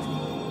this.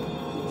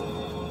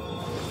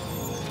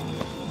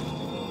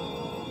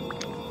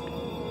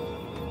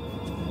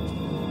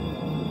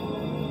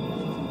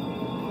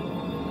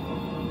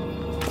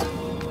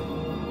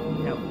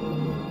 Nope.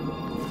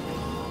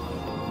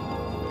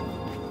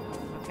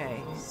 Okay,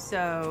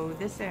 so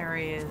this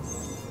area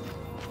is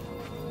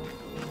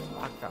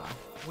locked off.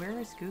 Where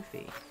is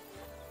Goofy?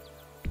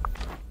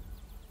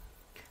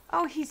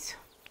 Oh, he's...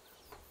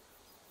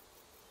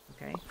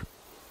 Okay.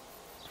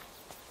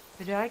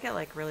 So did I get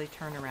like really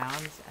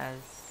turnarounds as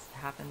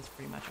happens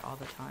pretty much all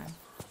the time?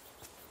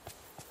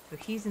 So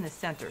he's in the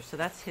center, so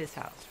that's his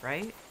house,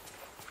 right?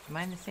 Am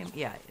I in the same?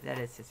 Yeah, that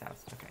is his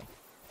house. Okay.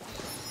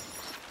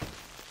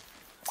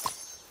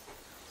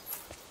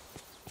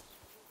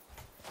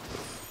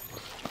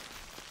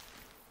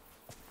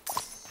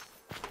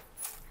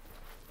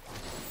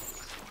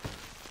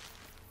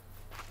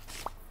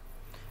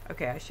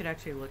 Okay, I should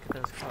actually look at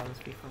those clothes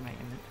before my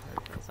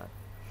inventory fills up.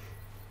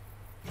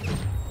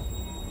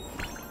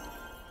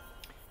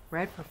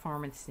 Red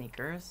performance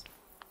sneakers.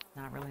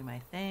 Not really my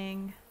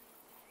thing.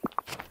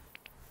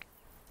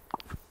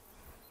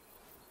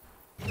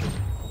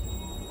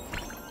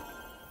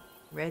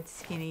 Red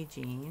skinny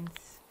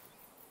jeans.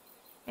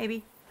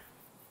 Maybe.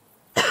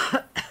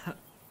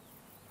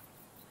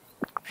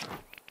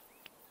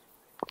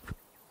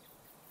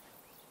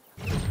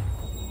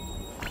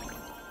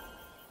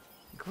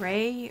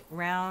 Gray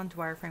round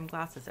wireframe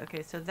glasses.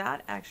 Okay, so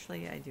that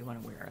actually I do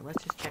want to wear.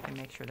 Let's just check and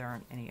make sure there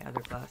aren't any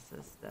other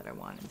glasses that I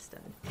want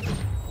instead.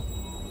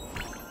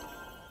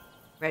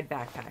 Red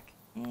backpack.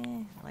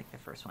 I like the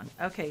first one.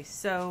 Okay,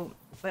 so,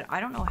 but I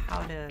don't know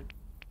how to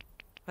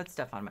put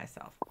stuff on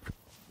myself.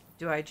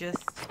 Do I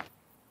just...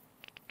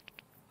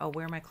 Oh,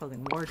 wear my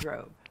clothing.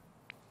 Wardrobe.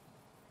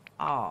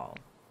 All.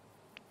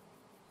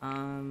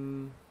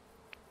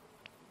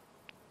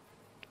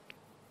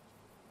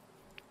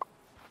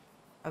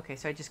 Okay,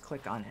 so I just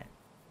click on it.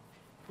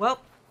 Well,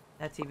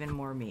 that's even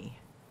more me.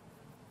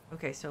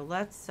 Okay, so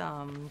let's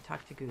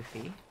talk to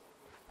Goofy.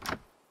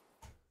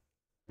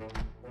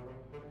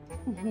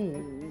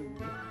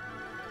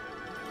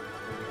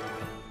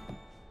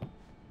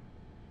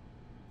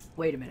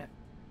 Wait a minute.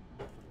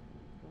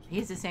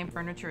 He's the same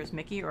furniture as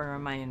Mickey, or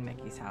am I in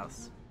Mickey's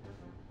house?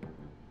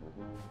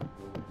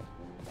 Okay.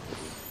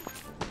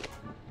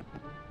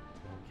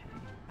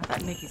 I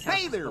thought Mickey's house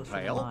Hey was there, closer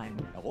to pal.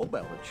 mine. How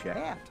about a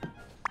chat?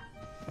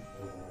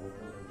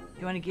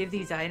 You want to give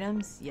these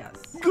items?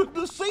 Yes. Good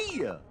to see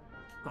you.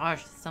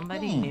 Gosh,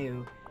 somebody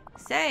new.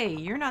 Say,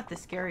 you're not the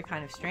scary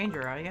kind of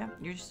stranger, are you?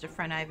 You're just a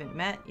friend I haven't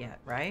met yet,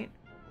 right?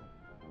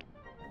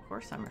 Of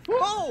course I'm a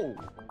friend. Whoa!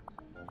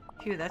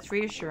 Phew, that's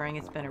reassuring.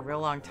 It's been a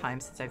real long time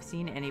since I've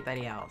seen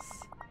anybody else.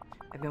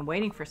 I've been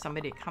waiting for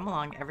somebody to come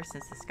along ever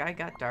since the sky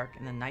got dark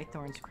and the night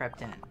thorns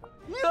crept in.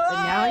 But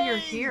now you're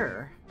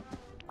here.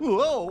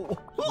 Whoa!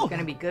 We're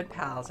gonna be good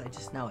pals, I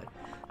just know it.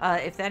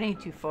 If that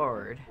ain't too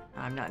forward,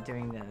 I'm not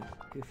doing the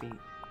Goofy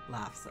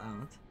laugh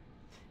sound.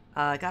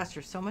 Gosh,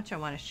 there's so much I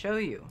want to show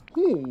you.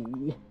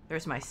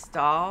 There's my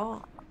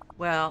stall.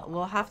 Well,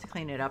 we'll have to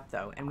clean it up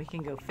though, and we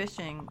can go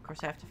fishing. Of course,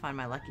 I have to find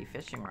my lucky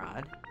fishing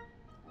rod.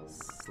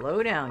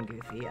 Slow down,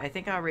 Goofy. I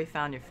think I already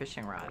found your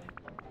fishing rod.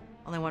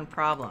 Only one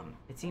problem.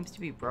 It seems to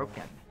be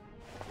broken.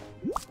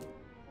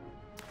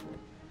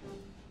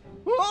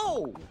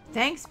 Whoa!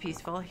 Thanks,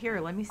 Peaceful. Here,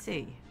 let me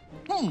see.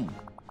 It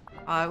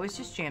was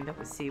just jammed up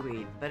with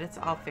seaweed, but it's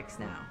all fixed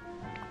now.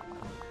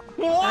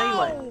 Tell you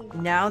what,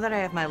 now that I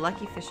have my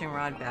lucky fishing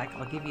rod back,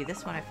 I'll give you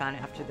this one I found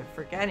after the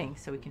forgetting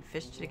so we can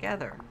fish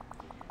together.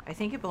 I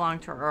think it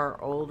belonged to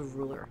our old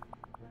ruler.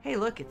 Hey,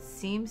 look, it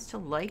seems to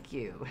like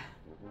you.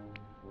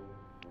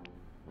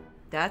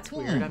 That's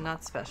weird. I'm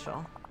not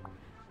special.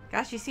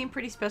 Gosh, you seem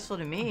pretty special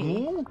to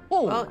me.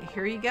 Well,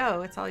 here you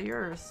go. It's all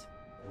yours.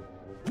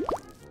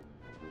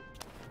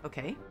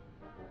 Okay.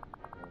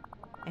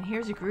 And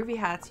here's a groovy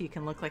hat so you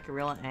can look like a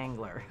real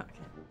angler.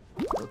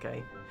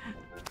 Okay.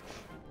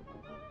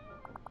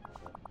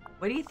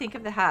 What do you think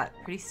of the hat?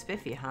 Pretty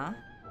spiffy, huh?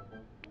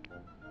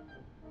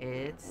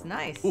 It's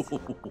nice.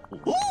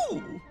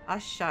 Ah,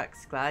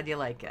 shucks. Glad you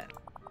like it.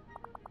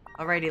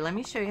 Alrighty, let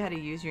me show you how to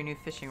use your new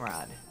fishing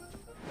rod.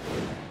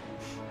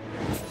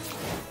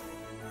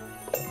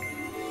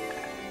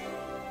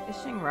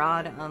 Fishing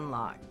rod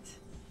unlocked.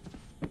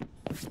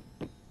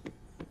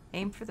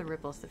 Aim for the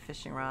ripples of the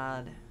fishing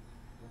rod.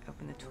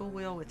 Open the tool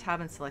wheel with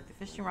tab and select the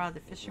fishing rod. The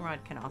fishing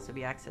rod can also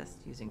be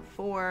accessed using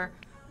 4.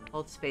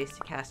 Hold space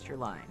to cast your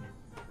line.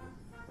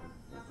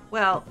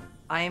 Well,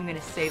 I am going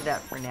to save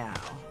that for now.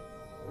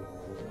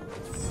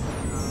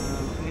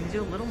 I'm going to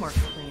do a little more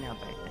cleanup,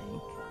 I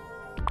think.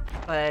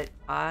 But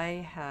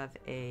I have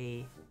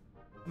a...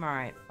 I'm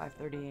alright,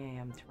 5:30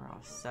 a.m. tomorrow,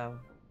 so...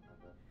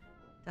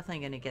 Definitely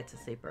going to get to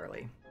sleep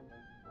early.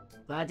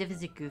 Glad to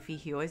visit Goofy.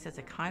 He always has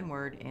a kind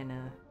word and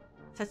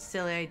such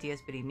silly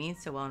ideas, but he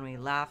means so well, and when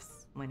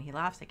he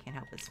laughs, I can't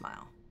help but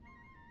smile.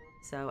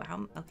 So,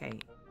 okay.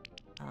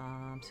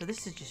 So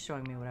this is just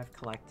showing me what I've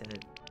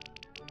collected.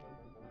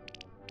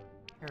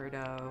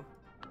 Peridot.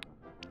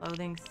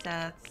 Clothing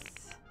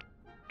sets.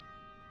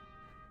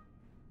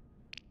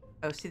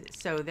 Oh, see,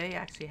 so they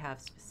actually have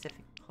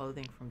specific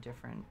clothing from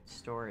different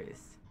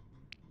stories.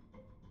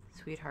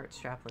 Sweetheart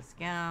strapless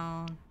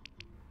gown.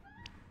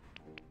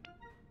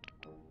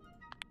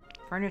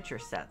 Furniture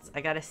sets. I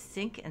got a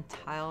sink and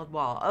tiled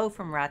wall. Oh,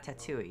 from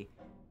Ratatouille.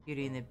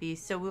 Beauty and the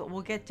Beast. So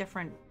we'll get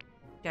different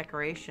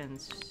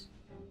decorations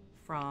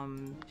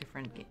from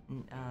different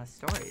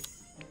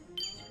stories.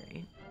 That's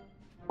great.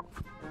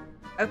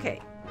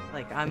 Okay.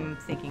 Like, I'm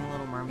thinking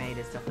Little Mermaid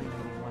is definitely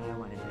going to be one I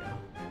want to do.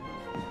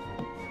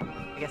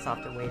 I guess I'll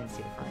have to wait and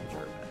see the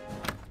furniture,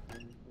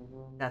 but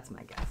that's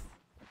my guess.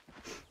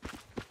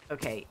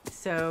 Okay,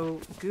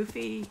 so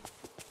Goofy,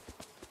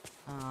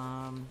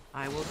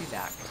 I will be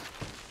back.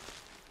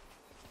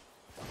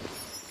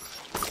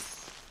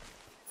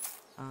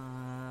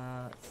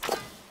 Let's see.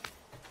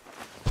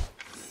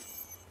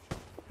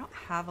 I don't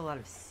have a lot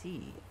of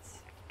seeds.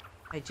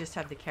 I just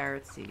have the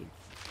carrot seeds.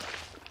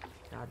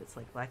 God, it's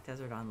like Black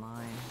Desert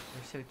Online.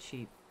 They're so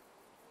cheap.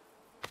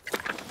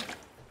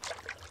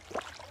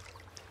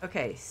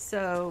 Okay,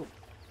 so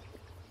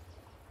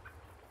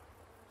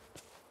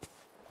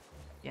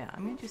yeah,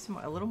 I'm gonna do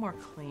a little more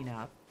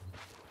cleanup.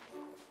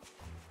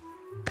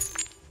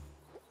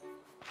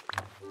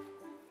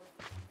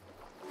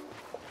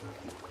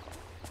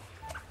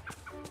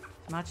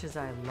 As much as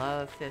I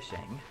love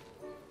fishing,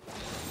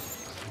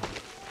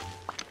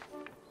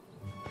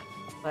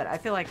 but I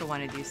feel like I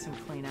want to do some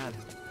cleanup.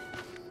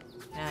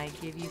 Can I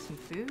give you some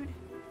food?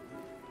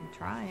 I'm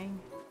trying,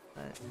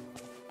 but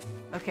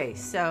okay.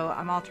 So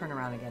I'm all turned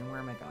around again. Where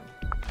am I going?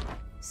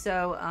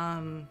 So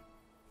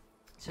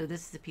so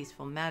this is a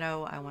peaceful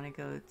meadow. I want to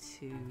go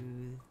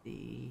to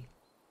the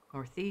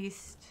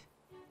northeast.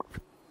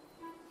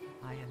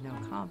 I have no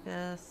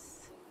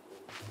compass.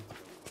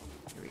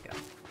 Here we go.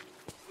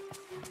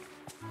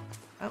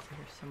 Oh,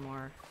 here's some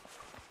more.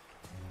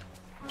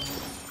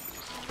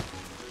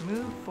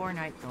 Move 4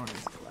 night thorns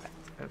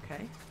collect.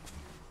 Okay.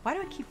 Why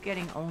do I keep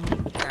getting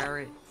only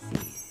carrot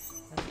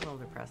seeds? That's a little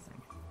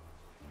depressing.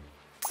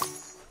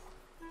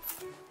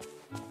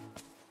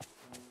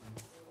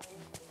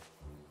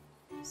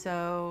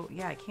 So,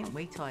 yeah, I can't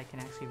wait till I can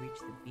actually reach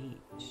the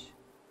beach.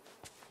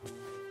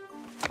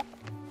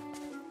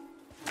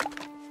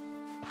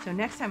 So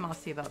next time I'll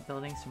see about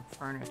building some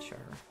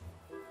furniture.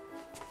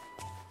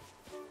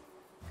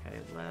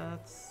 Okay,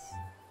 let's...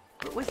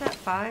 What was that,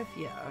 5?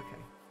 Yeah, okay.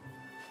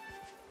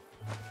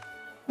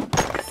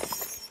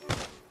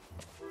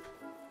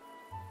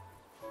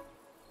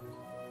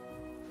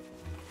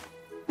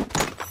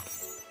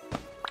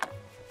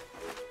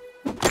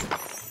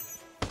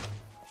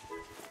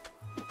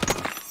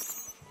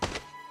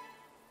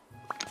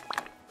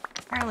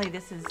 Apparently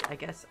this is, I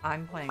guess,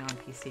 I'm playing on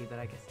PC, but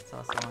I guess it's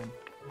also on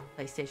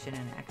PlayStation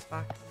and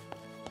Xbox.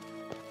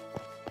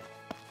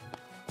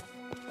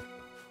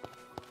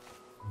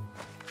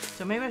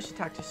 So maybe I should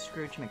talk to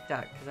Scrooge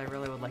McDuck, because I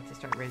really would like to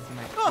start raising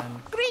my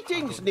son.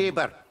 Greetings,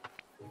 neighbor.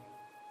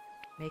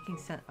 Making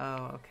sense.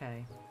 Oh,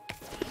 okay.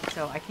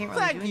 So I can't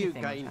really Thank do you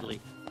anything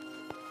kindly. with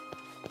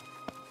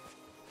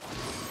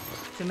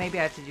that. So maybe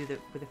I have to do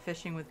with the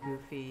fishing with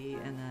Goofy,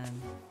 and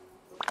then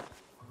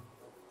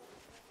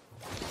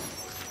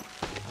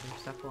other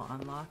stuff will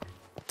unlock.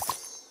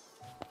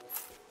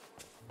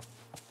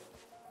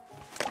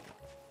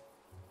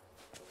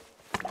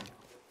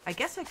 I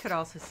guess I could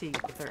also see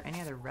if there are any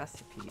other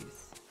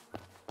recipes.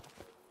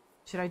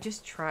 Should I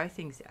just try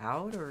things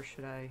out, or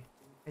should I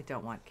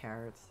don't want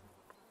carrots.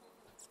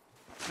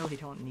 I really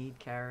don't need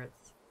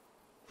carrots.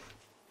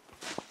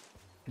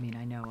 I mean,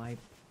 I know I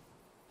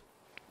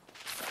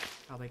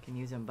probably can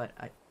use them, but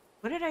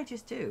what did I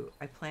just do?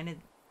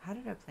 How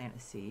did I plant a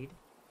seed?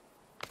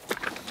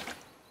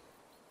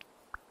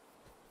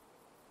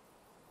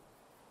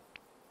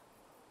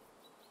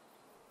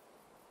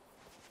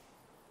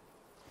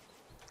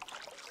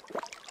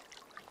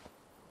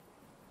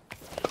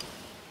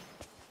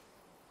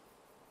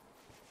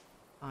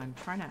 I'm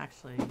trying to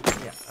actually,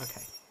 yeah,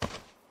 okay.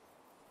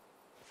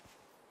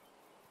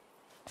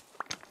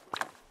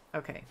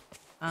 Okay,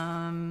 how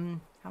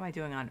am I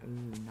doing on,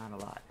 ooh, not a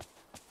lot.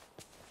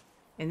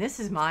 And this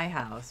is my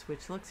house,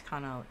 which looks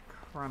kind of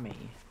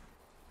crummy.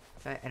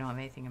 I don't have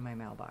anything in my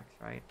mailbox,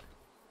 right?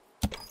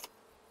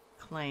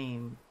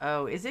 Claim,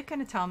 oh, is it going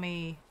to tell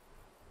me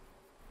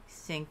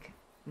sync?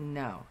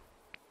 No.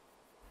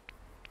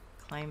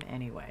 Claim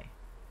anyway.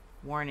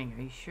 Warning,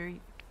 are you sure?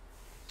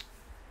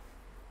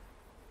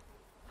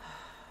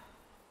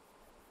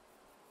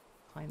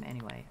 Claim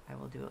anyway. I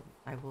will do it.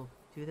 I will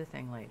do the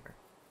thing later.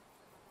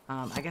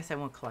 I guess I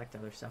won't collect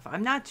other stuff.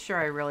 I'm not sure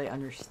I really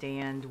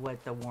understand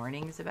what the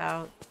warning's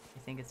about. I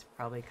think it's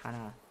probably kind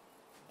of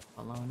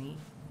baloney,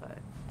 but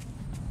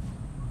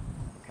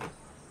okay.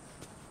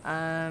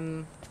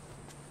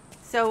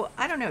 So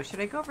I don't know. Should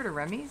I go over to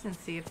Remy's and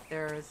see if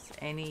there's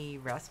any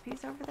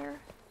recipes over there?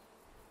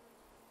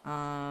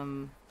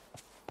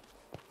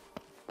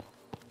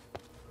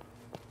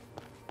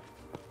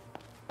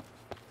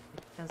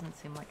 It doesn't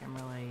seem like I'm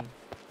really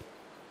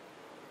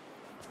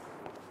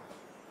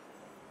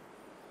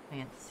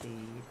plant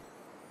seed.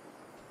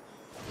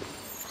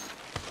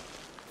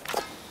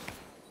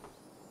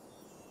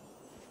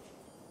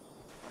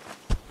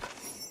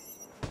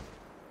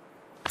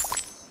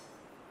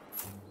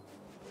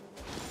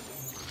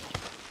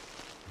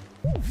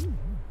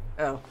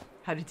 Oh,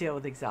 how to deal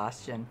with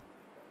exhaustion.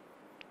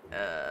 I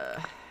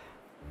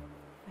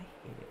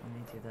hate it when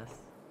they do this.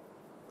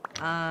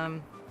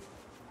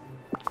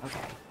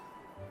 Okay.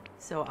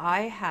 So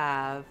I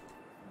have...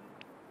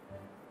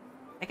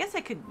 I guess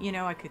I could, you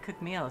know, I could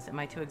cook meals. Am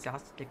I too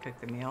exhausted to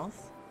cook the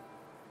meals?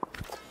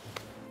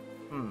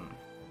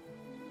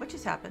 What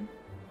just happened?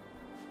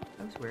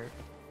 That was weird.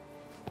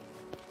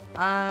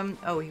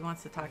 Oh, he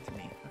wants to talk to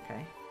me.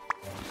 Okay.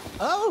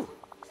 Oh,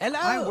 hello.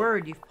 My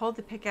word, you've pulled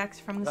the pickaxe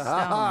from the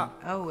stone.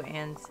 Oh,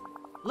 and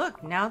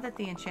look, now that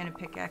the enchanted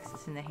pickaxe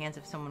is in the hands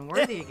of someone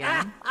worthy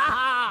again,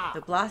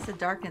 the blasted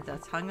darkness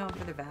that's hung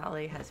over the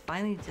valley has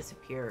finally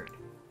disappeared.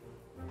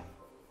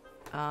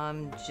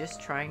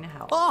 Just trying to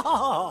help.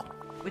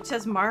 Which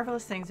says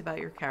marvelous things about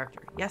your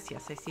character. Yes,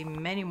 I see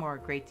many more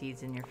great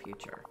deeds in your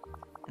future.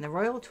 And the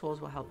royal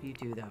tools will help you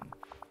do them.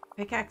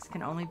 Pickaxe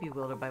can only be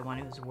wielded by one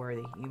who is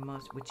worthy,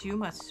 which you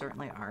most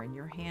certainly are. In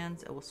your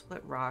hands, it will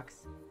split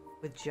rocks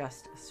with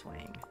just a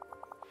swing.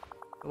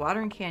 The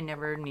watering can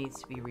never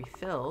needs to be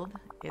refilled.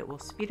 It will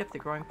speed up the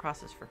growing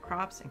process for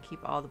crops and keep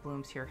all the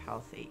blooms here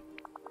healthy.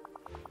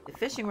 The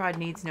fishing rod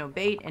needs no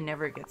bait and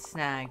never gets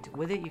snagged.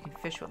 With it, you can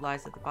fish what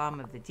lies at the bottom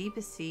of the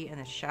deepest sea and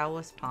the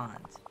shallowest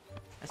pond.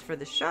 As for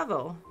the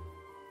shovel,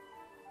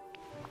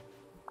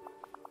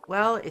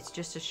 well, it's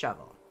just a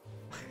shovel.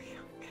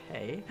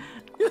 Okay.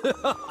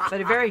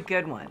 But a very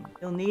good one.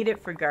 You'll need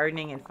it for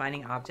gardening and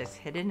finding objects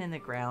hidden in the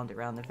ground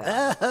around the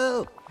valley.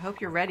 Oh. I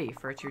hope you're ready,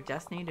 for it's your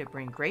destiny to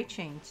bring great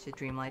change to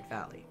Dreamlight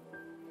Valley.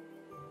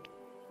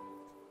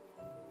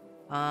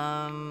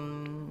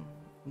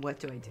 What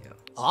do I do?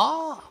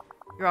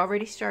 You're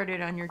already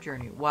started on your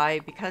journey. Why?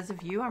 Because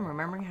of you, I'm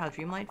remembering how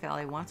Dreamlight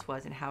Valley once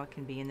was and how it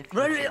can be in the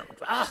future.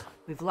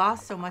 We've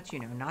lost so much, you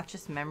know, not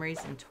just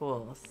memories and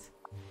tools,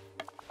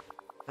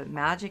 but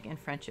magic and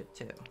friendship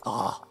too.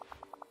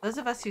 Those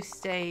of us who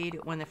stayed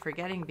when the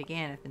forgetting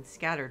began have been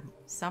scattered.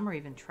 Some are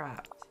even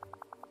trapped.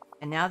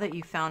 And now that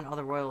you've found all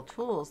the royal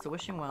tools, the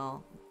wishing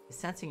well is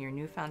sensing your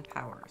newfound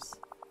powers.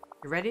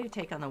 You're ready to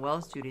take on the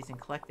well's duties and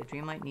collect the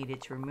Dreamlight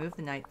needed to remove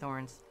the night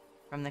thorns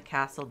from the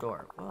castle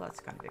door. Well, that's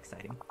kind of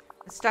exciting.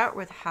 Let's start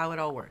with how it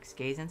all works.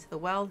 Gaze into the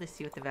well to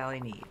see what the valley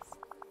needs.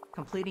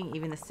 Completing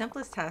even the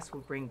simplest task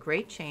will bring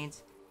great change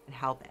and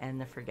help end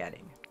the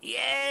forgetting.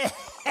 Yeah.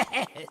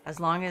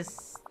 As long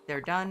as they're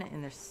done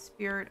in the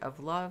spirit of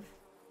love,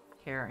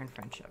 care, and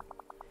friendship.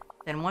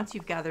 Then once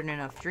you've gathered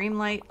enough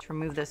Dreamlight to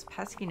remove those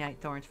pesky night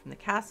thorns from the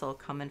castle,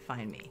 come and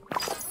find me.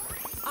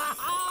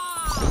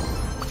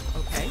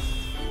 Okay.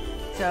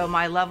 So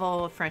my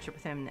level of friendship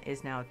with him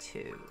is now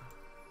 2.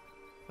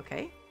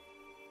 Okay.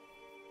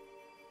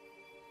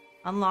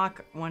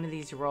 Unlock one of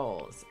these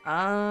roles.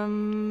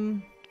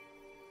 I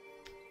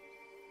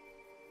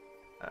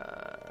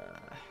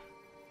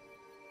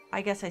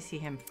guess I see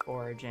him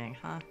foraging,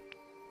 huh?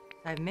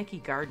 I have Mickey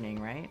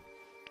gardening, right?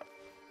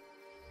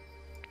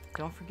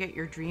 Don't forget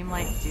your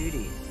Dreamlight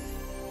duties.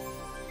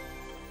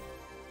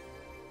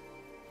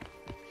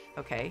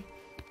 Okay.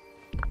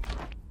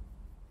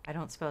 I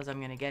don't suppose I'm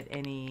gonna get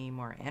any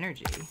more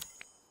energy.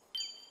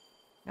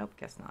 Nope,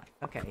 guess not.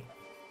 Okay.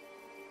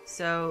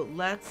 So,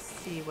 let's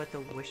see what the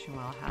wishing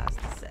well has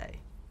to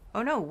say.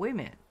 Oh no, wait a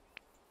minute.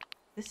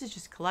 This is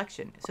just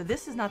collection. So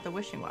this is not the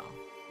wishing well.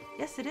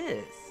 Yes, it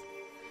is.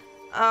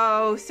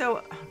 Oh,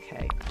 so,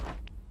 okay.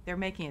 They're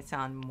making it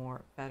sound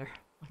more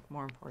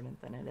important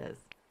than it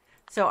is.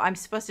 So I'm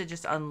supposed to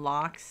just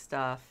unlock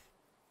stuff,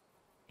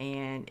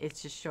 and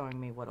it's just showing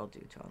me what I'll do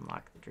to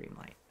unlock the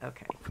Dreamlight.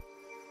 Okay.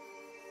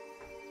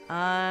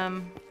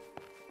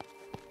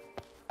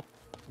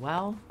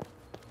 Well,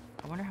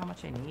 I wonder how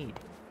much I need.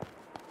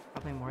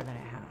 Probably more than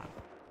I have.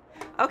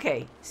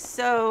 Okay,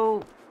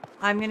 so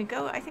I'm gonna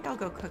go, I think I'll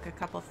go cook a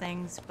couple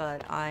things,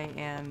 but I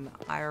am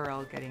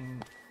IRL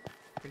getting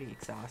pretty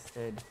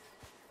exhausted.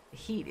 The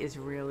heat is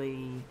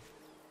really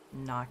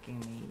knocking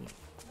me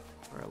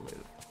for a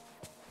loop.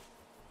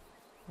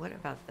 What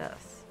about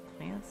this?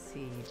 Plant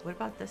seed. What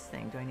about this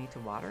thing? Do I need to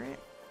water it?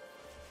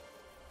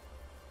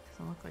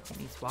 Doesn't look like it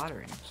needs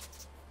watering.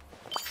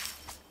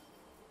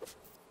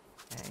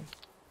 Okay.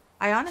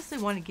 I honestly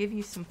want to give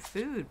you some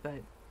food,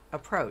 but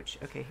approach.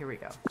 Okay, here we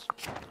go.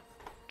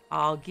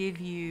 I'll give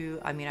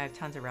you, I mean, I have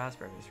tons of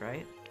raspberries,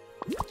 right?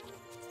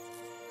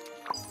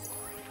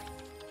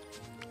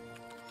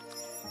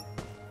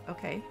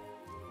 Okay.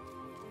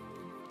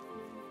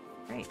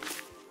 Great.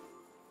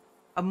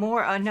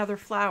 Another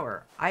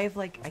flower. I have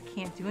I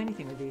can't do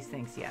anything with these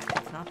things yet.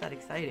 It's not that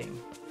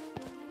exciting.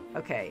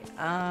 Okay,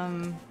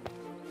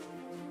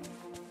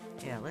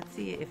 yeah, let's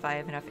see if I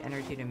have enough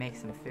energy to make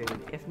some food.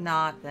 If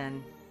not,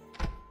 then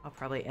I'll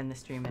probably end the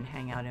stream and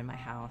hang out in my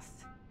house.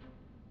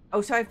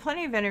 Oh, so I have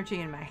plenty of energy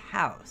in my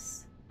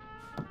house.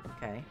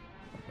 Okay.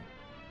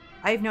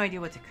 I have no idea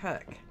what to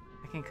cook.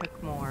 I can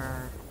cook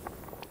more.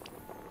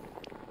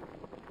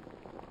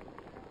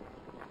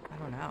 I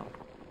don't know.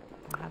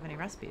 I don't have any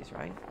recipes,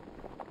 right?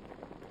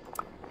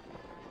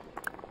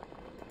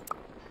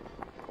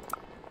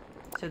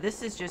 So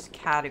this is just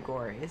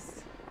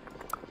categories.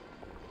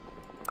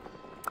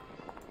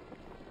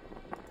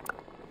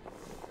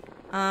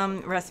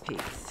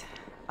 Recipes.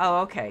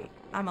 Oh, okay.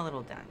 I'm a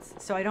little dense.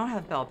 So I don't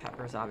have bell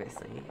peppers,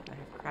 obviously. I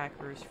have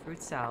crackers,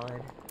 fruit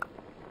salad.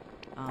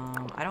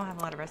 I don't have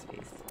a lot of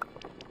recipes.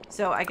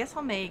 So I guess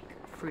I'll make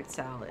fruit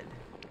salad.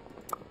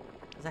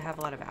 Because I have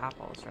a lot of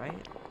apples,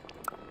 right?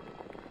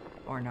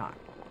 Or not.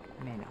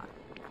 I may not.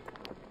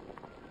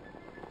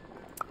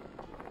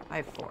 I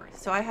have 4.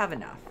 So I have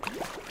enough.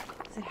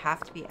 Does it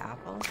have to be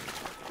apple?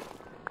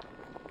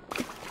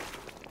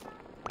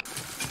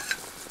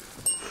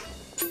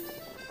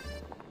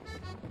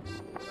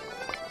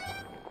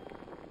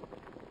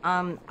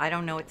 I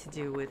don't know what to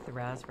do with the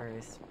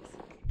raspberries.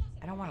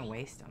 I don't want to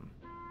waste them.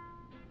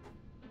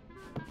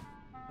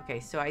 Okay,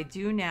 so I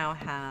do now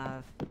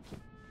have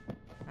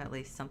at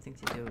least something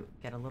to do,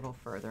 get a little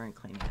further in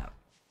cleaning up.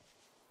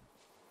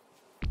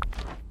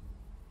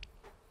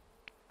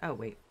 Oh,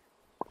 wait.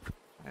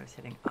 I was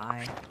hitting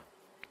I.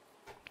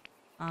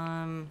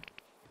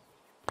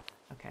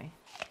 Okay.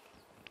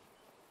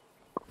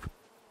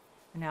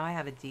 Now I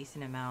have a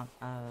decent amount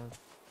of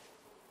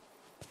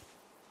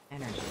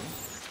energy.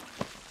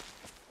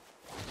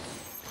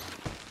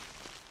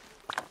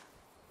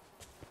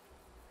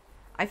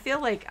 I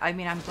feel like, I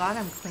mean, I'm glad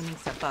I'm cleaning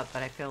stuff up,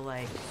 but I feel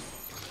like,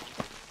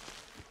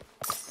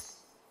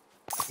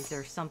 is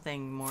there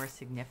something more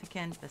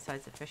significant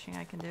besides the fishing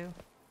I can do?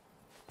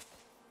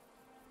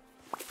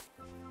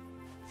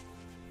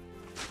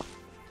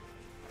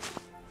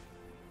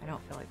 I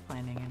don't feel like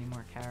planting any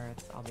more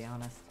carrots, I'll be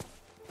honest.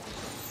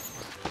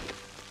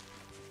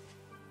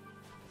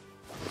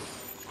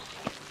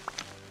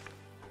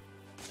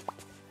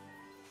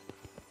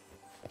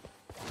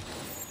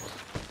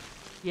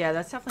 Yeah,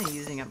 that's definitely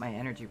using up my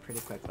energy pretty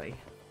quickly.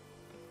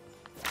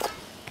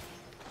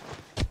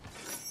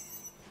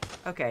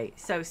 Okay,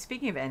 so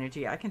speaking of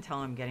energy, I can tell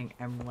I'm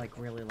like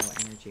really low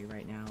energy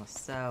right now.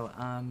 So,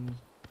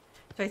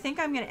 so I think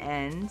I'm gonna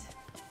end.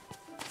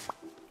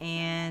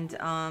 And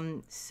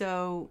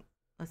so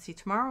let's see,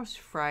 tomorrow's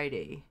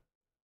Friday,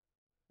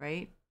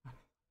 right? Of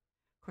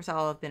course,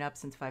 I'll have been up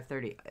since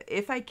 5:30.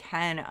 If I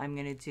can, I'm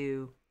gonna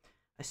do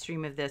a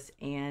stream of this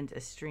and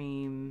a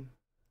stream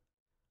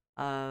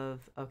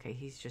of, okay,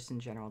 he's just in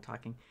general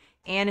talking,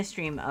 and a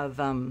stream of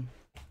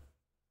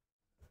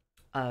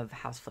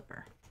House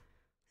Flipper.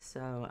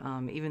 So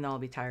even though I'll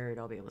be tired,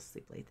 I'll be able to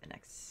sleep late the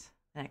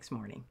next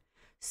morning.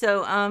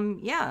 So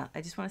yeah,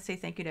 I just want to say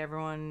thank you to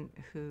everyone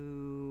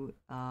who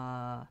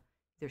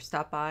either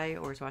stopped by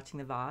or is watching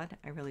the VOD.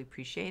 I really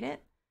appreciate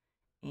it,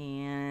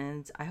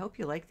 and I hope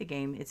you like the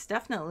game. It's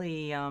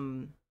definitely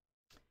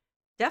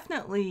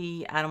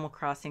definitely Animal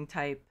Crossing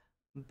type,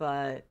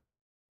 but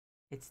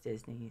it's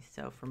Disney,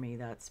 so for me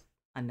that's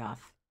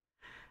enough.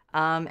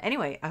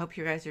 Anyway, I hope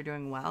you guys are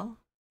doing well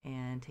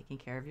and taking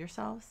care of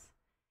yourselves,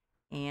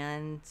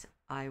 and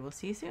I will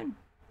see you soon.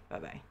 Bye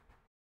bye.